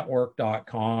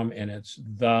thegainnetwork.com, and it's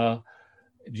the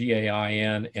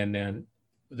GAIN and then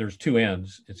there's two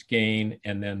ends. It's Gain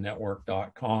and then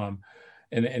network.com.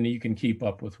 And you can keep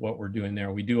up with what we're doing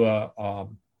there. We do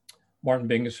Martin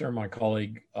Bingesser, my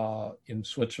colleague in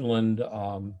Switzerland,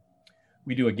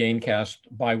 we do a Gaincast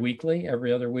bi-weekly,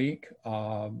 every other week,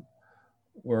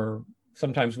 where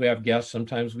sometimes we have guests,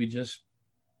 sometimes we just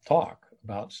talk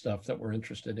about stuff that we're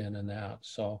interested in and that.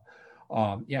 So,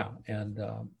 yeah, and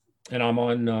I'm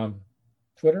on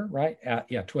Twitter, right?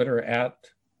 Twitter at,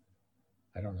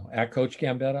 I don't know, at Coach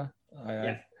Gambetta.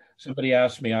 Somebody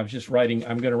asked me, I'm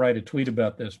going to write a tweet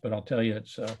about this, but I'll tell you,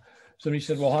 it's, somebody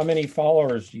said, well, how many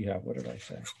followers do you have? What did I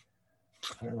say?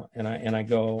 I don't know. And I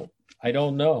go, I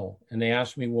don't know. And they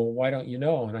asked me, well, why don't you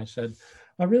know? And I said,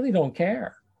 I really don't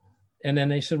care. And then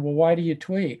they said, well, why do you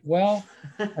tweet? Well,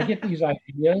 I get these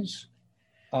ideas.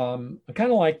 I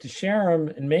kind of like to share them,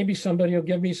 and maybe somebody will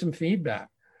give me some feedback,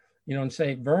 and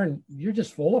say, Vern, you're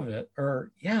just full of it.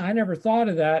 Or, yeah, I never thought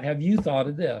of that. Have you thought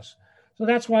of this? So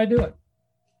that's why I do it.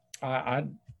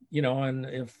 And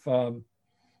if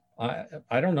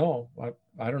I don't know,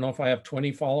 I don't know if I have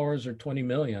 20 followers or 20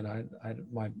 million.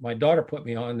 My daughter put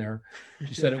me on there.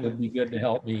 She said it would be good to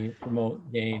help me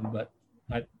promote Gain, but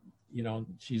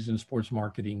she's in sports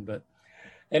marketing. But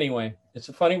anyway, it's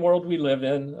a funny world we live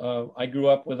in. I grew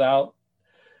up without,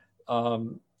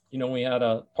 we had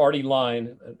a party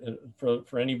line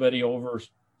for anybody over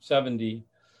 70,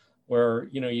 where,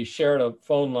 you shared a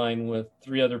phone line with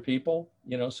 3 other people,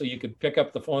 so you could pick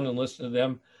up the phone and listen to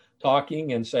them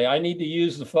talking and say, I need to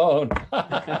use the phone.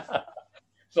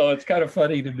 So it's kind of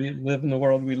funny to live in the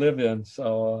world we live in.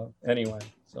 So anyway,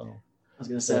 so. I was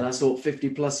going to say, that's what 50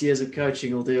 plus years of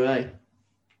coaching will do, eh?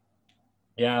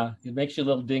 Yeah, it makes you a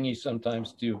little dingy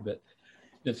sometimes too, but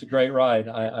it's a great ride.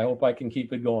 I hope I can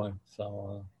keep it going.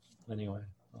 So anyway.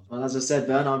 Well, as I said,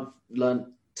 Vern, I've learned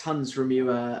tons from you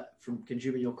from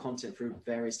consuming your content through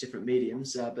various different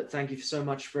mediums. But thank you so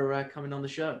much for coming on the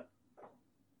show.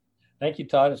 Thank you,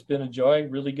 Todd. It's been a joy.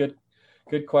 Really good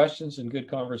questions and good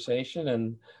conversation.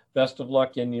 And best of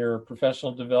luck in your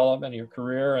professional development, your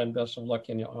career, and best of luck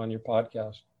on your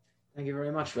podcast. Thank you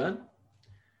very much, Vern.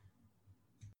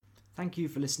 Thank you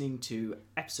for listening to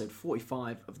episode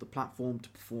 45 of the Platform to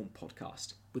Perform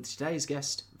podcast with today's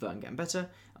guest, Vern Gambetta,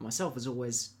 and myself, as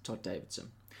always, Todd Davidson.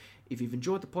 If you've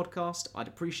enjoyed the podcast, I'd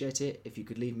appreciate it if you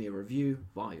could leave me a review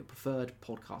via your preferred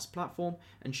podcast platform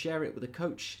and share it with a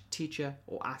coach, teacher,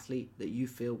 or athlete that you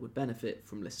feel would benefit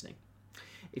from listening.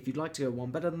 If you'd like to go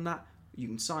one better than that, you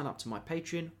can sign up to my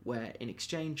Patreon, where in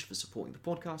exchange for supporting the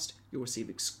podcast, you'll receive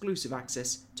exclusive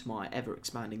access to my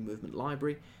ever-expanding movement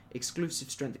library,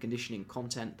 exclusive strength and conditioning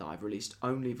content that I've released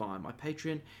only via my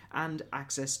Patreon, and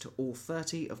access to all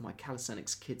 30 of my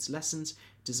Calisthenics Kids lessons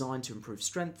designed to improve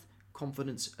strength,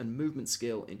 confidence and movement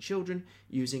skill in children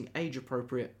using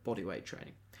age-appropriate bodyweight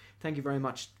training. Thank you very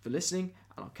much for listening,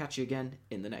 and I'll catch you again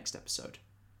in the next episode.